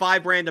 even if the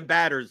 5 random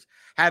batters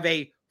have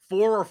a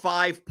 4 or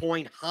 5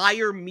 point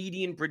higher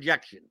median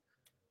projection.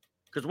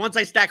 Because once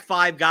I stack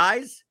 5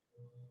 guys,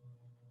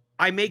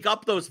 I make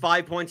up those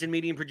 5 points in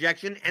median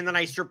projection, and then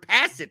I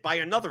surpass it by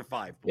another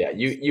 5 points. Yeah,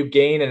 you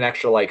gain an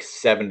extra like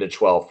 7 to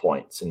 12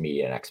 points in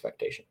median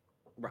expectation.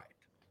 Right.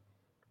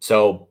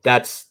 So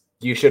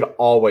you should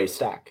always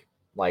stack.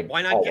 Like,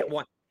 why not get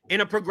one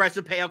in a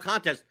progressive payout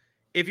contest?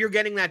 If you're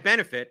getting that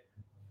benefit,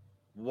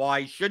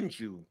 why shouldn't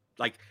you?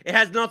 Like, it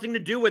has nothing to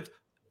do with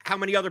how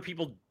many other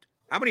people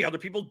How many other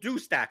people do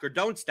stack or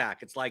don't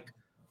stack? It's like,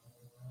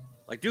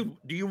 dude,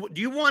 do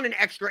you want an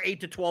extra 8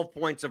 to 12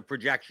 points of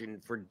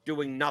projection for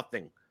doing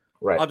nothing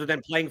other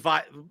than playing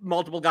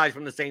multiple guys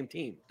from the same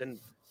team? Then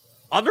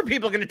other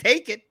people are going to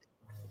take it,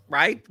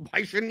 right?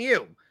 Why shouldn't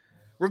you?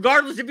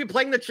 Regardless if you're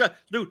playing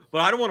dude,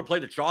 but I don't want to play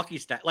the chalky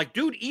stack. Like,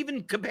 dude,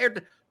 even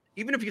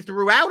if you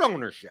threw out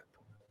ownership,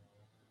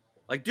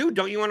 like, dude,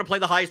 don't you want to play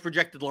the highest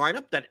projected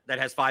lineup that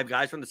has 5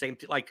 guys from the same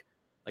team? Like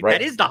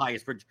that is the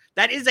highest.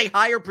 That is a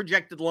higher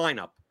projected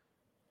lineup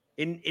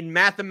in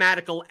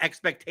mathematical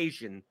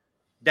expectation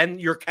than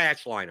your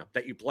cash lineup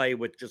that you play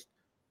with just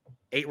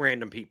 8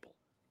 random people.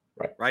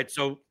 Right.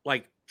 So,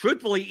 like,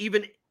 truthfully,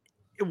 even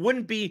it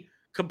wouldn't be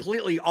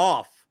completely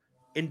off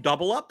in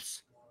double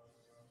ups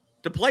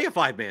to play a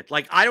 5-man.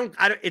 Like, I don't,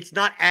 it's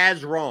not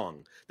as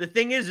wrong. The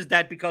thing is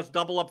that because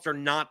double ups are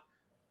not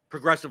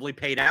progressively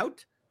paid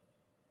out,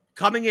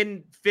 coming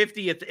in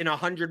 50th in a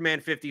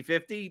 100-man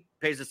 50-50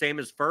 pays the same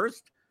as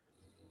first.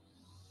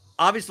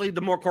 Obviously,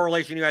 the more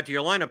correlation you add to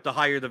your lineup, the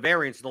higher the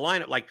variance of the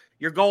lineup. Like,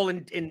 your goal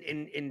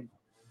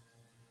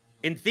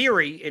in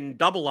theory, in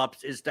double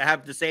ups, is to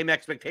have the same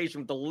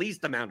expectation with the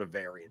least amount of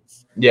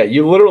variance. Yeah,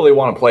 you literally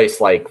want to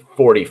place like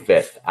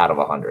 45th out of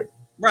 100.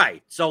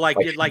 Right. So, like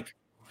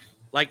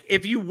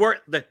if you were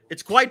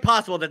it's quite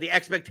possible that the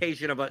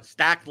expectation of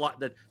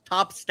the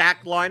top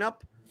stacked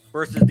lineup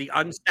versus the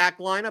unstacked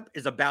lineup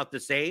is about the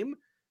same,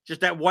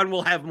 just that one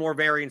will have more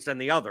variance than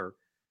the other.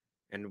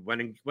 And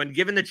when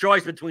given the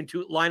choice between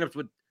 2 lineups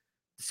with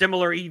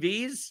similar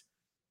EVs,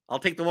 I'll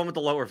take the one with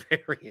the lower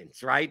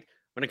variance, right?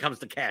 When it comes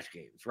to cash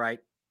games, right?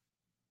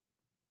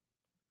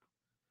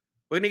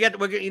 We're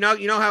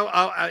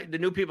how the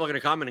new people are going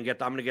to come in and I'm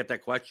going to get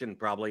that question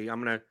probably.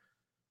 I'll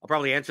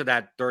probably answer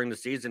that during the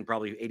season,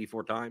 probably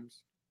 84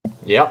 times.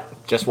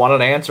 Yep. Just wanted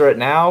to answer it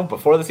now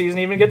before the season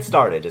even gets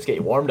started. Just get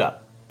you warmed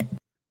up.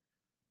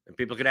 And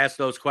people could ask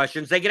those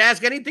questions. They could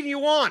ask anything you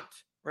want.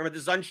 Remember,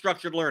 this is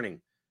unstructured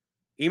learning.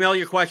 Email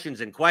your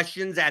questions in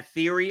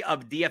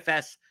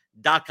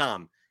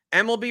questions@theoryofdfs.com.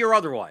 MLB or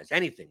otherwise,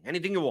 anything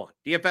you want.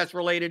 DFS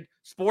related,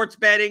 sports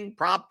betting,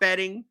 prop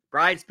betting,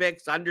 prize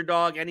picks,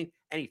 underdog,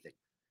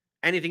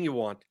 anything you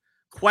want.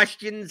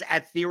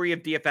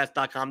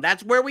 Questions@theoryofdfs.com.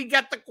 That's where we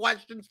get the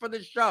questions for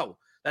this show.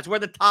 That's where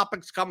the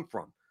topics come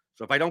from.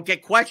 So if I don't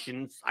get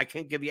questions, I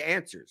can't give you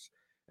answers.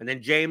 And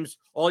then, James,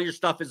 all your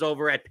stuff is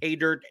over at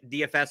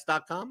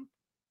paydirtdfs.com.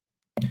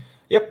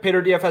 Yep,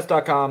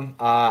 paydirtdfs.com.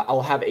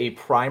 I'll have a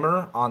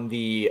primer on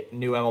the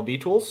new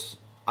MLB tools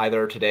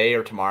either today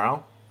or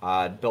tomorrow.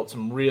 Built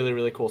some really,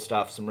 really cool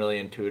stuff, some really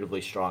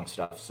intuitively strong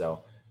stuff.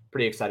 So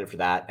pretty excited for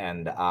that.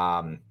 And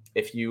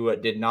if you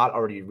did not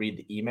already read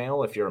the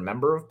email, if you're a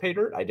member of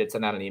PayDirt, I did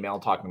send out an email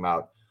talking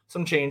about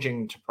some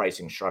changing to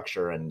pricing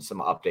structure and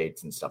some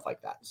updates and stuff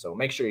like that. So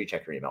make sure you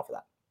check your email for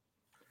that.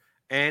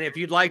 And if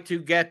you'd like to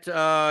get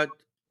MLB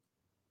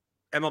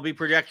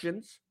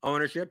projections,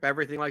 ownership,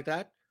 everything like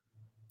that,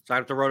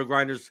 sign up to Roto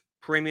Grinders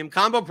Premium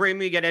Combo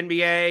Premium. You get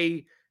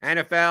NBA,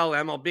 NFL,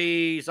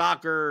 MLB,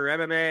 soccer,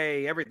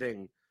 MMA,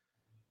 everything.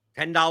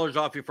 $10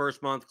 off your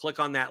first month. Click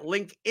on that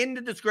link in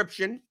the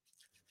description.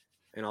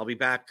 And I'll be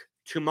back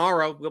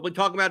tomorrow. We'll be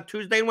talking about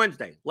Tuesday and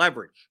Wednesday.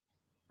 Leverage,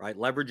 right?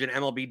 Leverage in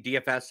MLB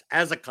DFS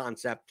as a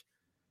concept.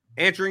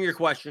 Answering your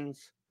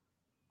questions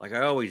like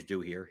I always do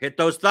here. Hit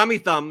those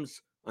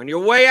thumbs on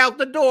your way out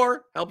the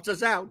door. Helps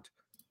us out.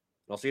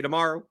 I'll see you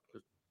tomorrow.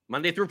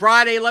 Monday through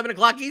Friday, 11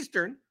 o'clock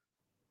Eastern.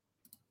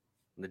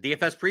 On the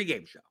DFS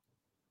pregame show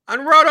on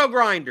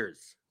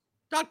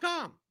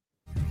rotogrinders.com.